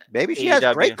in maybe she has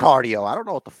great cardio. I don't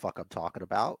know what the fuck I'm talking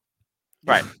about.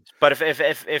 Right. But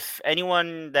if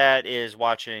anyone that is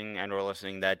watching and or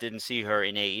listening that didn't see her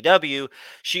in AEW,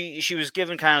 she was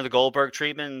given kind of the Goldberg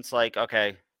treatment. It's like,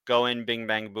 okay, go in, bing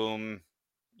bang boom,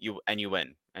 you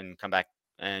win and come back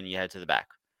and you head to the back.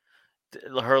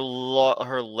 Her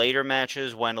later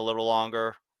matches went a little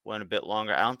longer, went a bit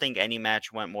longer. I don't think any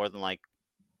match went more than like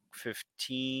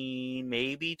 15,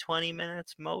 maybe 20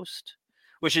 minutes most,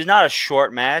 which is not a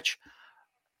short match.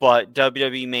 But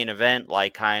WWE main event,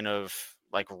 like kind of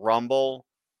like Rumble,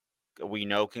 we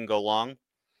know can go long.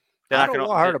 I don't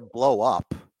want her to blow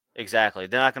up. Exactly.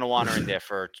 They're not going to want her in there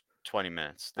for 20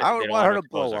 minutes. I don't want her to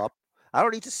blow up. I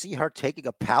don't need to see her taking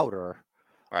a powder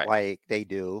like they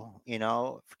do.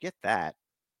 Forget that.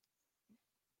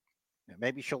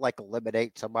 Maybe she'll like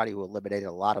eliminate somebody who eliminated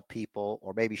a lot of people,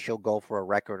 or maybe she'll go for a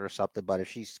record or something. But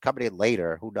if she's coming in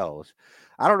later, who knows?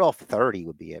 I don't know if 30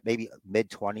 would be it. Maybe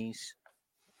mid-20s.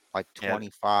 Like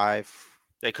 25. Yeah.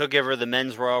 They could give her the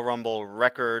men's Royal Rumble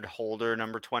record holder,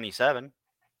 number 27.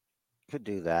 Could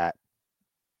do that.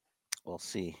 We'll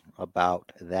see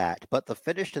about that. But the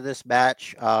finish to this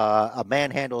match, a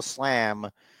manhandle slam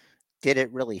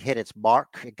didn't really hit its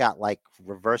mark. It got like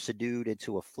reverse a dude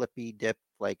into a flippy dip,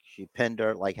 like she pinned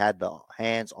her, like had the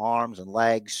hands, arms, and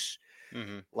legs.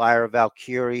 Mm-hmm. Lyra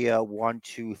Valkyria, 1,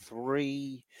 2,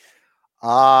 3.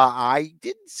 I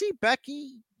didn't see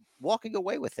Becky walking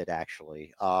away with it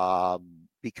actually,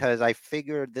 because I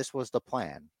figured this was the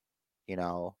plan. You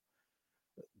know,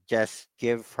 just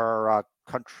give her a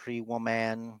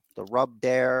countrywoman the rub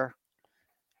there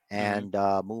and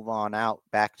move on out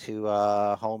back to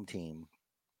home team.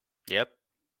 Yep.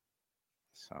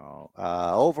 So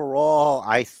overall,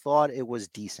 I thought it was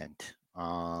decent.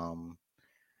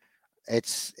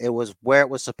 It was where it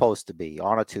was supposed to be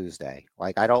on a Tuesday.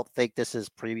 Like I don't think this is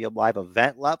premium live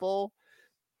event level,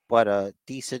 but a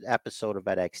decent episode of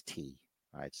NXT,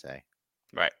 I'd say.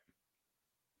 Right.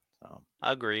 So.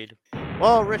 Agreed.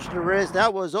 Well, Rich the Riz,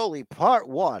 that was only part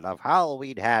 1 of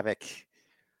Halloween Havoc.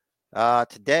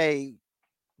 Today,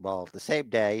 well, the same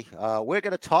day, we're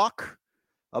going to talk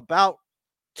about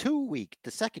the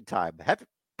second time,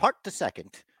 part the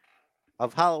second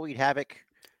of Halloween Havoc.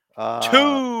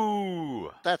 2.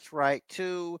 That's right,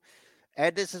 2.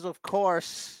 And this is, of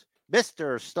course,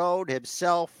 Mr. Stone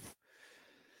himself.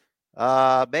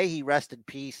 May he rest in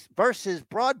peace. Versus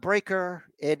Braun Breaker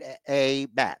in a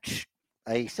match,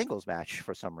 a singles match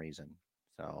for some reason.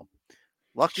 So,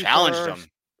 lucky Challenged him.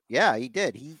 Yeah, he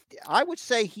did. I would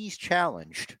say he's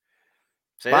challenged.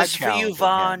 Say this for you,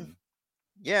 Vaughn.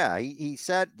 Yeah, he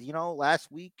said,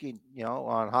 last week,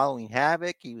 on Halloween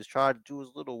Havoc, he was trying to do his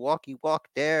little walkie walk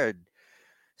there, and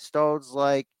Stone's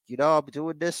like, I'm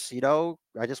doing this,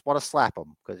 I just want to slap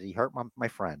him because he hurt my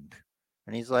friend.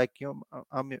 And he's like,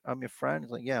 I'm your friend.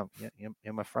 He's like, yeah,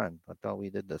 you're my friend. I thought we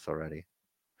did this already.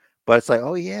 But it's like,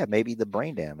 oh yeah, maybe the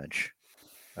brain damage.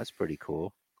 That's pretty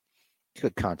cool.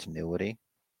 Good continuity.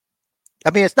 I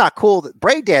mean, it's not cool. That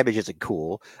brain damage isn't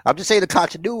cool. I'm just saying the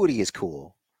continuity is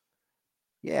cool.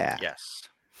 Yeah. Yes.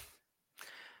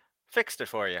 Fixed it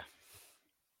for you.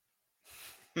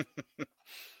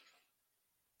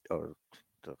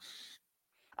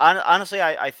 Honestly,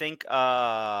 I think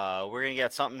we're going to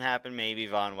get something happen. Maybe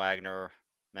Von Wagner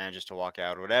manages to walk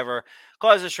out or whatever.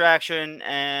 Cause distraction,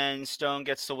 and Stone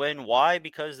gets the win. Why?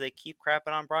 Because they keep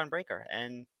crapping on Braun Breaker.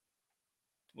 And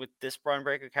with this Braun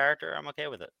Breaker character, I'm okay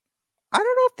with it. I don't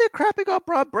know if they're crapping on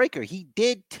Braun Breaker. He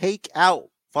did take out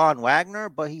Von Wagner,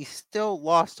 but he still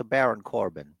lost to Baron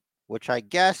Corbin, which I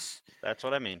guess that's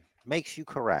what I mean. Makes you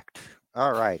correct.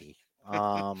 All righty.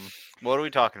 What are we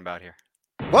talking about here?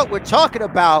 What we're talking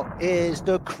about is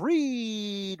the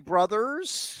Creed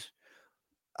brothers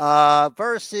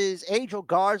versus Angel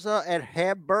Garza and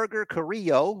Hamburger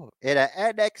Carrillo in an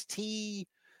NXT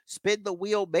spin the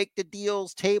wheel, make the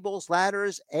deals, tables,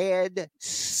 ladders, and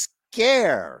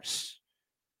scares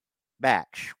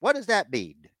match. What does that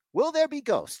mean? Will there be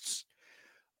ghosts?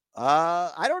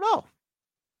 I don't know.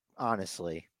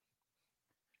 Honestly.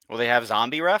 Will they have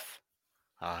zombie ref?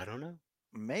 I don't know.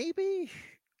 Maybe.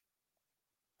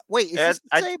 Wait, is this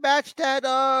the same match that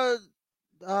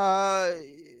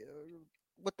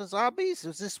with the zombies?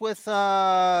 Was this with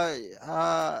Oh,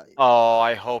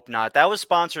 I hope not. That was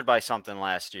sponsored by something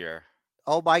last year.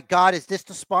 Oh my god, is this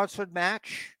the sponsored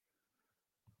match?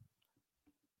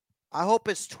 I hope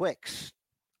it's Twix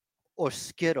or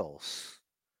Skittles.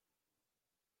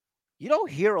 You don't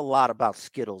hear a lot about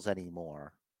Skittles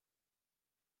anymore.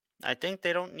 I think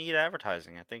they don't need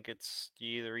advertising. I think it's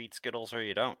you either eat Skittles or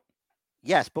you don't.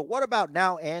 Yes, but what about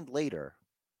now and later?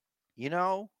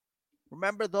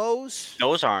 Remember those?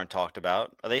 Those aren't talked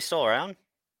about. Are they still around?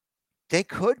 They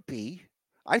could be.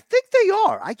 I think they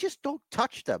are. I just don't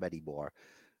touch them anymore.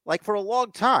 Like for a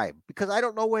long time, because I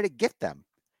don't know where to get them.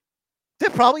 They're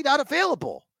probably not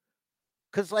available.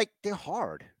 Because, they're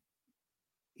hard.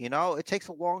 It takes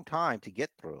a long time to get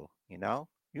through, You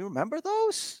remember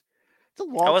those? It's a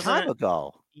long time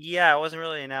ago. Yeah, I wasn't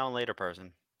really a now and later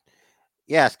person.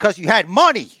 Yes, because you had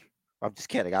money. I'm just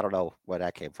kidding. I don't know where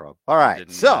that came from. All right. I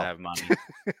did not have money.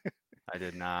 I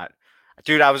did not.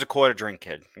 Dude, I was a quarter drink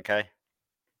kid, okay?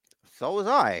 So was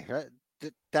I.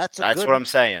 That's what I'm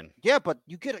saying. Yeah, but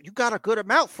you got a good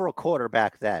amount for a quarter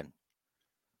back then.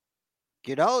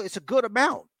 It's a good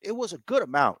amount. It was a good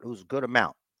amount.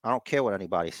 I don't care what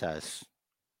anybody says.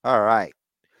 All right.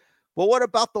 Well, what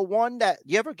about the one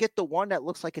you ever get the one that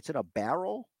looks like it's in a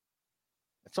barrel?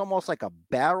 It's almost like a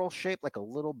barrel shape, like a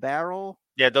little barrel.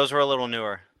 Yeah, those were a little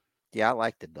newer. Yeah, I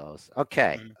liked those.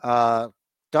 Okay.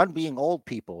 Done being old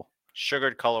people.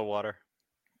 Sugared colored water.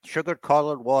 Sugared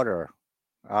colored water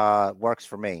works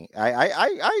for me.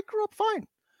 I grew up fine.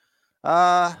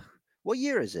 What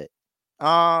year is it?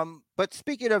 But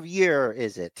speaking of year,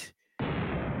 is it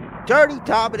Dirty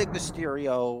Dominic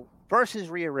Mysterio versus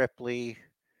Rhea Ripley?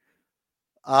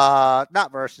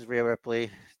 Not versus Rhea Ripley.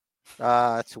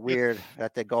 It's weird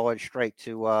that they're going straight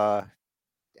to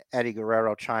Eddie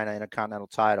Guerrero, China Intercontinental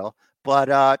title.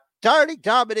 But Dirty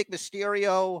Dominic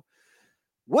Mysterio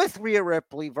with Rhea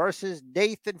Ripley versus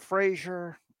Nathan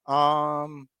Frazier.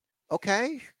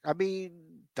 Okay. I mean,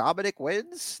 Dominic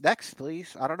wins. Next,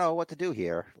 please. I don't know what to do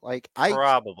here.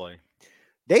 Probably.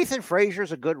 Nathan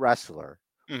Frazier's a good wrestler,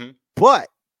 Mhm. but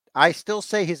I still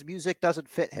say his music doesn't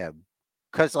fit him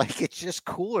because, it's just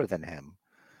cooler than him.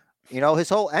 His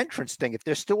whole entrance thing, if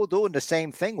they're still doing the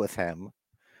same thing with him,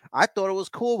 I thought it was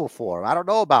cool before. I don't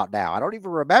know about now. I don't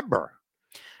even remember.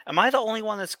 Am I the only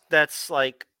one that's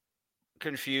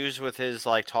confused with his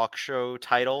talk show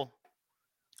title?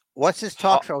 What's his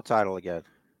talk show title again?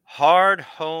 Hard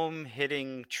Home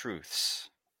Hitting Truths.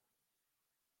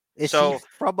 Is he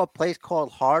from a place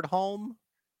called Hard Home?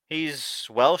 He's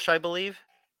Welsh, I believe.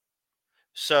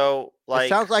 So, it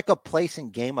sounds like a place in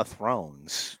Game of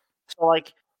Thrones. So,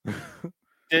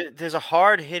 there's a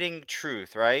hard-hitting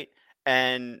truth, right?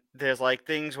 And there's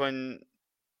things when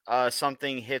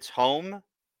something hits home,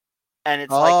 and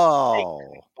it's they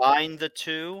combine the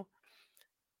two,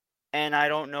 and I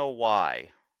don't know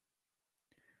why.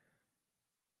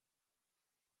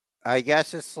 I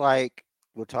guess it's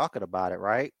we're talking about it,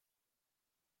 right?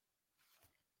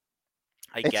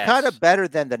 It's kind of better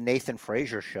than the Nathan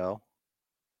Frazier show.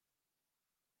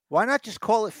 Why not just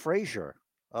call it Frazier?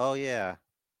 Oh yeah,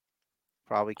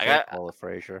 probably can't call it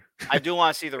Frazier. I do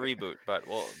want to see the reboot, but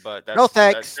that's, no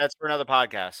thanks. That's for another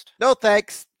podcast. No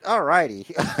thanks. All righty.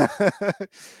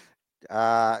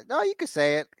 No, you can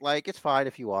say it. It's fine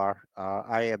if you are.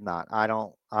 I am not. I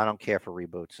don't care for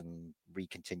reboots and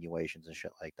recontinuations and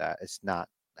shit like that. It's not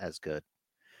as good.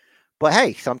 But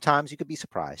hey, sometimes you could be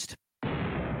surprised.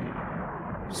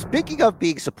 Speaking of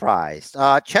being surprised,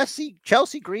 Chelsea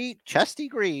Green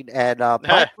and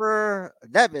Piper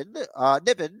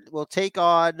Niven will take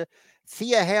on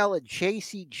Thea Hale and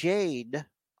Chasey Jane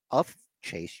of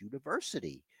Chase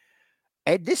University.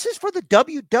 And this is for the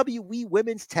WWE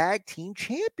Women's Tag Team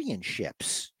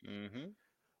Championships,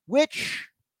 which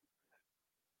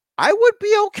I would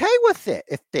be okay with it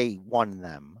if they won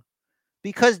them,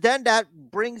 because then that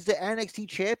brings the NXT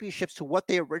Championships to what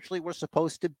they originally were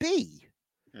supposed to be.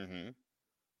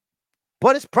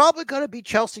 But it's probably going to be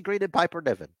Chelsea Green and Piper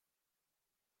Niven.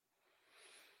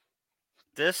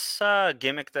 This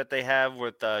gimmick that they have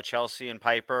with Chelsea and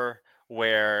Piper,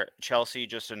 where Chelsea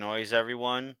just annoys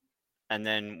everyone, and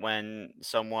then when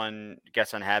someone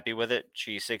gets unhappy with it,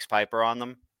 she seeks Piper on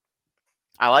them.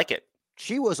 I like it.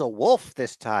 She was a wolf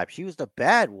this time. She was the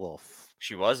bad wolf.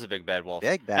 She was the big bad wolf.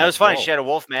 Big bad and it was funny. wolf. She had a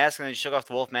wolf mask, and then she took off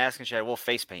the wolf mask, and she had a wolf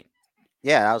face paint.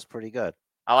 Yeah, that was pretty good.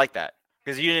 I like that.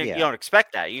 Because you don't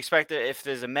expect that. You expect that if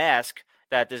there's a mask,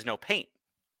 that there's no paint.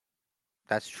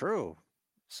 That's true.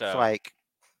 So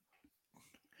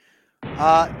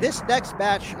this next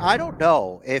match, I don't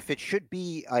know if it should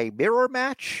be a mirror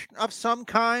match of some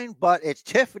kind, but it's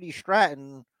Tiffany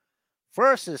Stratton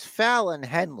versus Fallon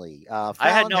Henley. I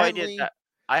had no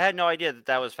idea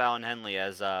that was Fallon Henley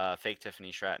as fake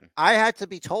Tiffany Stratton. I had to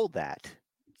be told that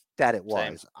it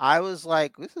was. Same. I was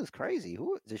like, this is crazy.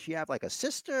 Who does she have? A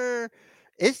sister?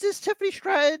 Is this Tiffany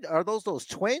Stratton? Are those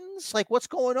twins? What's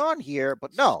going on here?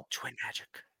 But no, twin magic.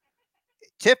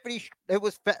 Tiffany. It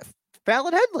was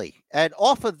Fallon Henley, and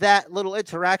off of that little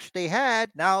interaction they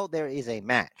had, now there is a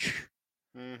match.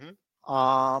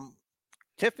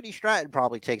 Tiffany Stratton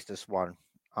probably takes this one.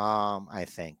 I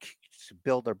think to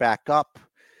build her back up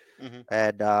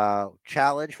and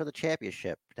challenge for the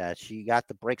championship that she got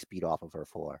the brakes beat off of her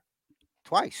for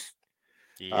twice.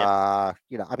 Yep.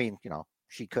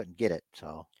 She couldn't get it.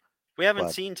 So we haven't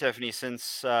seen Tiffany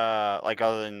since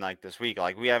other than this week.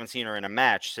 We haven't seen her in a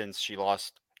match since she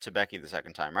lost to Becky the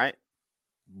second time, right?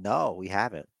 No, we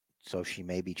haven't. So she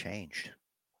may be changed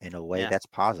in a way that's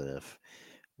positive.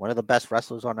 One of the best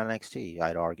wrestlers on NXT,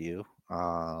 I'd argue.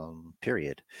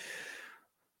 Period.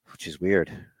 Which is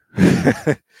weird.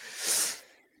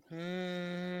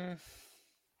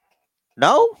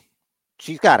 No,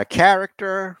 she's got a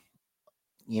character.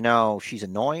 She's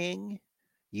annoying.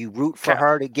 You root for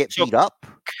her to get beat up.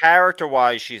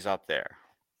 Character-wise, she's up there.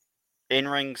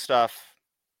 In-ring stuff.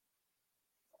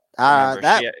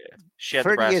 She had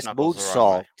the brass knuckles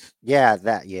moonsault.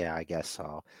 Yeah, I guess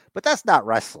so. But that's not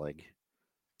wrestling.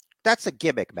 That's a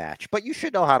gimmick match. But you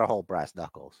should know how to hold brass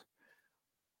knuckles.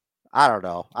 I don't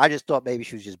know. I just thought maybe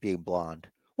she was just being blonde.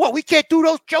 What? We can't do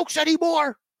those jokes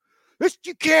anymore?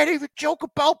 You can't even joke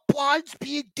about blondes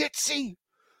being ditzy.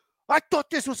 I thought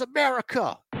this was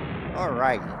America. All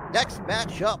right. Next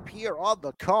matchup here on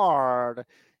the card.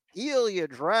 Ilya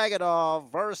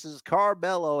Dragunov versus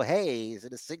Carmelo Hayes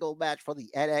in a single match for the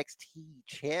NXT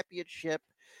Championship.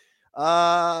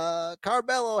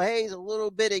 Carmelo Hayes a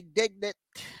little bit indignant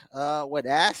when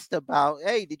asked about,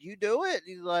 hey, did you do it?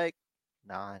 He's like,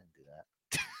 no, I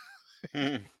didn't do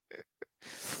that.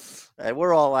 And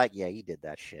we're all like, yeah, he did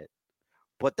that shit.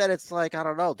 But then it's like, I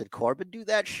don't know. Did Corbin do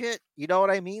that shit? You know what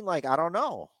I mean? Like, I don't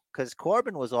know. Because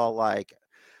Corbin was all like,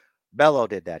 Melo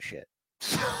did that shit.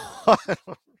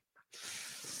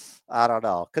 I don't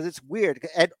know. Because it's weird.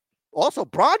 And also,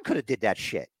 Braun could have did that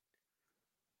shit.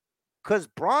 Because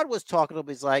Braun was talking to him.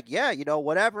 He's like, yeah,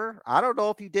 whatever. I don't know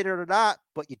if you did it or not,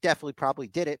 but you definitely probably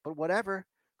did it. But whatever.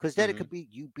 Because then it could be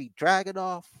you beat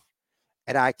Dragunov,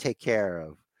 and I take care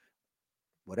of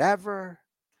whatever.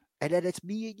 And then it's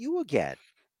me and you again.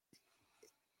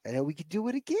 And then we can do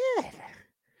it again.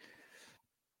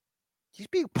 He's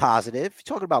being positive. He's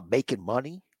talking about making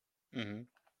money,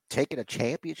 taking a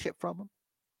championship from him.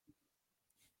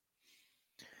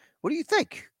 What do you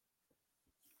think?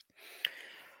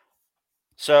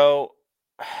 So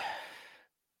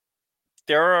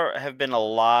there have been a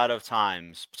lot of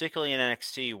times, particularly in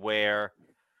NXT, where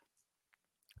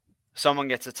someone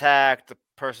gets attacked, the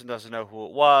person doesn't know who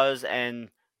it was, and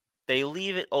they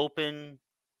leave it open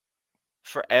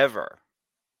forever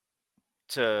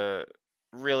to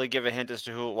really give a hint as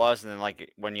to who it was, and then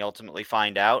like when you ultimately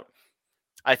find out.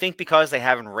 I think because they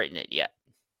haven't written it yet.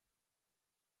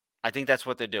 I think that's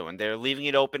what they're doing. They're leaving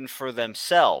it open for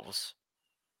themselves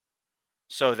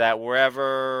so that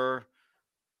wherever,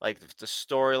 like the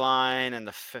storyline and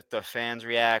the fans'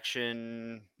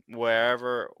 reaction,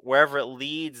 wherever it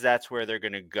leads, that's where they're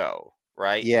going to go,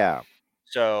 right? Yeah.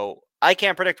 So I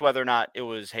can't predict whether or not it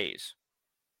was Hayes.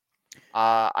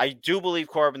 I do believe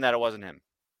Corbin that it wasn't him.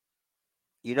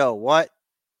 You know what?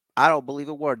 I don't believe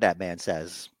a word that man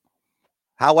says.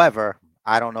 However,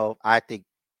 I don't know. I think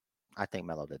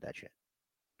Melo did that shit.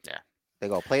 Yeah. They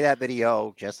go play that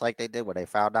video just like they did when they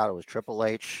found out it was Triple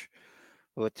H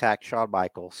who attacked Shawn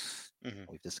Michaels.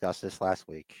 We've discussed this last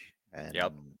week. And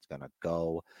it's going to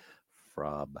go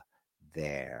from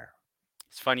there.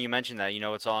 It's funny you mentioned that. You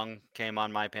know what song came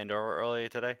on my Pandora earlier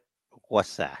today?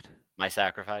 What's that? My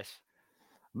Sacrifice.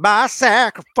 My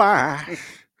Sacrifice.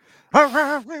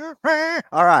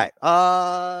 All right.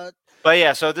 But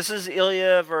yeah, so this is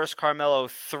Ilya versus Carmelo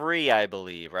 3, I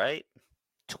believe, right?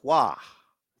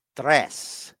 3,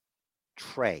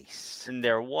 3. And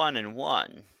they're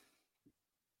 1-1.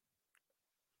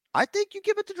 I think you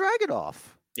give it to Dragunov.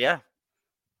 Yeah.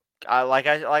 Like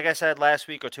I said last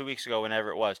week or 2 weeks ago, whenever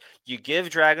it was, you give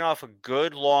Dragunov a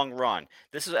good long run.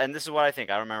 This is what I think.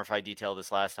 I don't remember if I detailed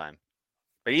this last time.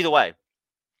 But either way,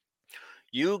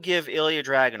 you give Ilya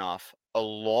Dragunov a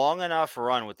long enough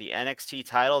run with the NXT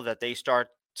title that they start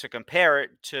to compare it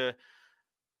to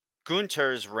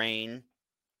Gunther's reign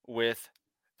with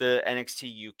the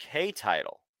NXT UK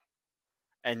title.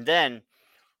 And then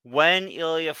when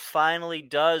Ilya finally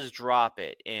does drop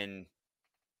it in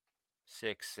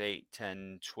 6, 8,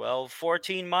 10, 12,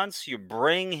 14 months, you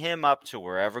bring him up to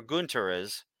wherever Gunther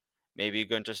is. Maybe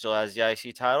Gunther still has the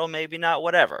IC title, maybe not,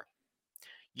 whatever.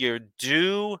 You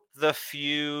do the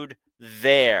feud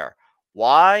there.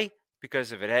 Why?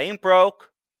 Because if it ain't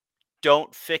broke,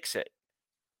 don't fix it.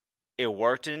 It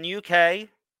worked in the UK.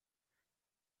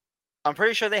 I'm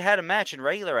pretty sure they had a match in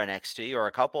regular NXT, or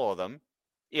a couple of them.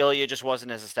 Ilya just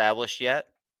wasn't as established yet.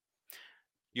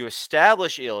 You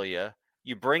establish Ilya,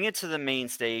 you bring it to the main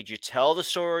stage, you tell the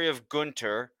story of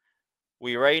Gunther.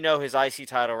 We already know his IC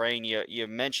title reign. You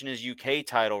mention his UK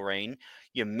title reign.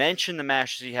 You mention the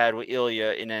matches he had with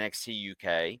Ilya in NXT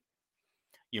UK.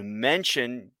 You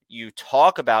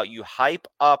hype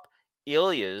up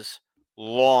Ilya's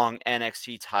long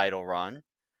NXT title run,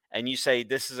 and you say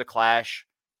this is a clash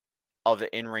of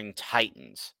the in-ring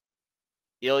titans.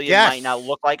 Ilya might not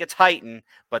look like a titan,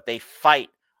 but they fight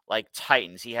like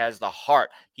titans. He has the heart.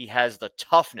 He has the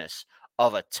toughness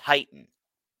of a titan.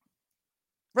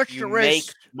 You make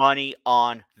money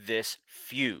on this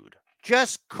feud.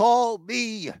 Just call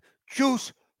me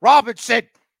Juice Robinson.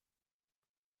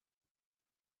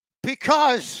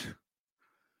 Because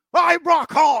I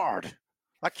rock hard.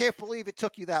 I can't believe it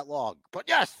took you that long. But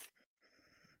yes,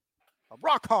 I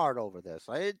rock hard over this.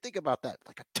 I didn't think about that.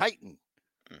 Like a titan.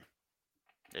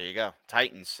 There you go.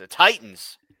 Titans. The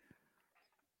Titans.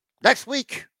 Next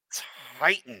week.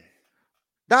 Titan.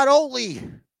 Not only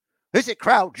is it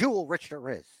Crown Jewel, Richard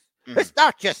Riz. It's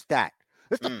not just that.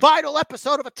 It's the final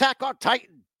episode of Attack on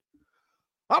Titan.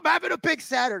 I'm having a big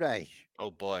Saturday.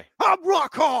 Oh, boy. I'm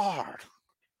rock hard.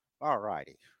 All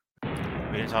righty.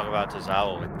 We didn't talk about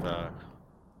Tozawa with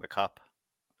the cup.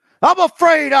 I'm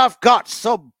afraid I've got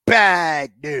some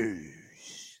bad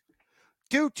news.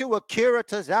 Due to Akira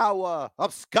Tozawa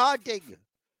absconding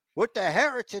with the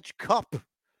Heritage Cup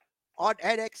on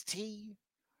NXT,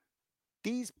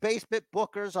 these basement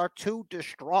bookers are too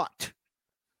distraught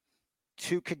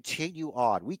to continue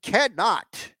on. We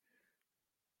cannot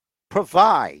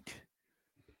provide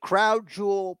Crown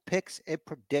Jewel picks and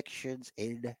predictions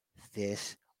in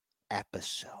this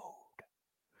episode.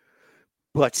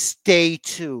 But stay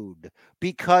tuned,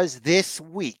 because this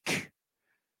week,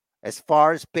 as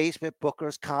far as Basement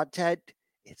Booker's content,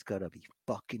 it's going to be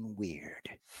fucking weird.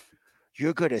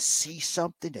 You're going to see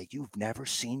something that you've never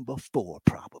seen before,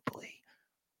 probably.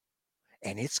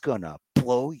 And it's going to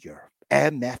blow your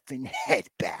MFing head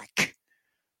back.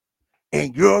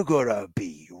 And you're going to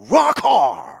be rock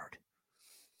hard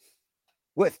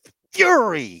with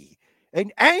fury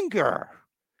and anger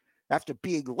after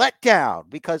being let down,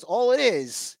 because all it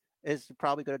is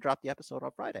probably going to drop the episode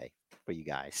on Friday for you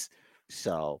guys.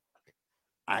 So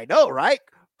I know, right?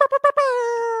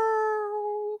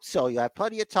 So you have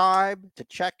plenty of time to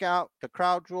check out the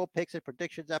Crown Jewel Picks and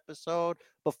Predictions episode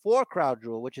before Crown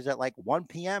Jewel, which is at like 1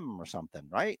 p.m. or something,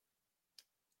 right?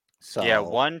 So Yeah,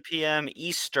 1 p.m.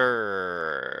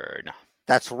 Eastern.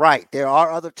 That's right. There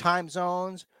are other time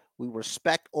zones. We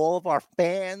respect all of our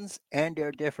fans and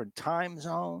their different time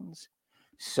zones.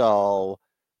 So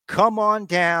come on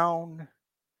down.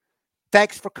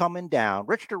 Thanks for coming down.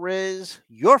 Rich the Riz,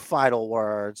 your final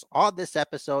words on this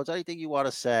episode. Anything you want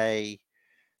to say?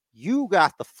 You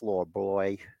got the floor,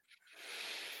 boy.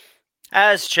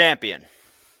 As champion,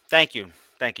 thank you.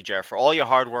 Thank you, Jeff, for all your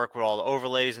hard work with all the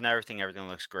overlays and everything. Everything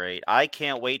looks great. I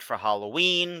can't wait for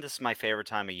Halloween. This is my favorite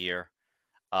time of year.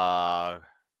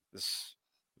 This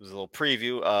was a little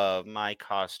preview of my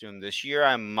costume this year.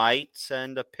 I might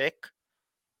send a pic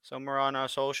somewhere on our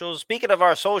socials. Speaking of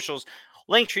our socials,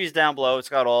 link trees down below. It's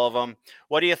got all of them.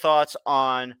 What are your thoughts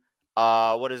on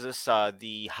what is this?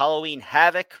 The Halloween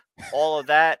Havoc, all of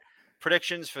that.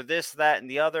 Predictions for this, that, and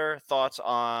the other. Thoughts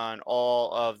on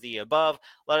all of the above.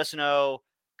 Let us know.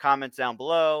 Comments down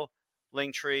below.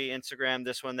 Linktree, Instagram,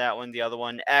 this one, that one, the other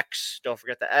one. X. Don't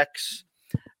forget the X.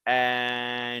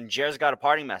 And Jer's got a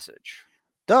parting message.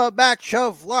 The match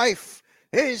of life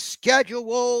is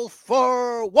scheduled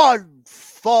for one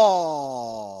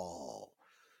fall.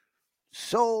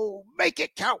 So make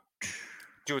it count.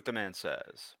 Do what the man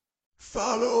says.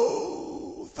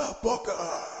 Follow the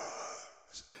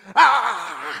Bookers.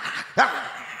 Ah!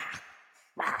 Ah!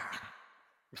 Ah!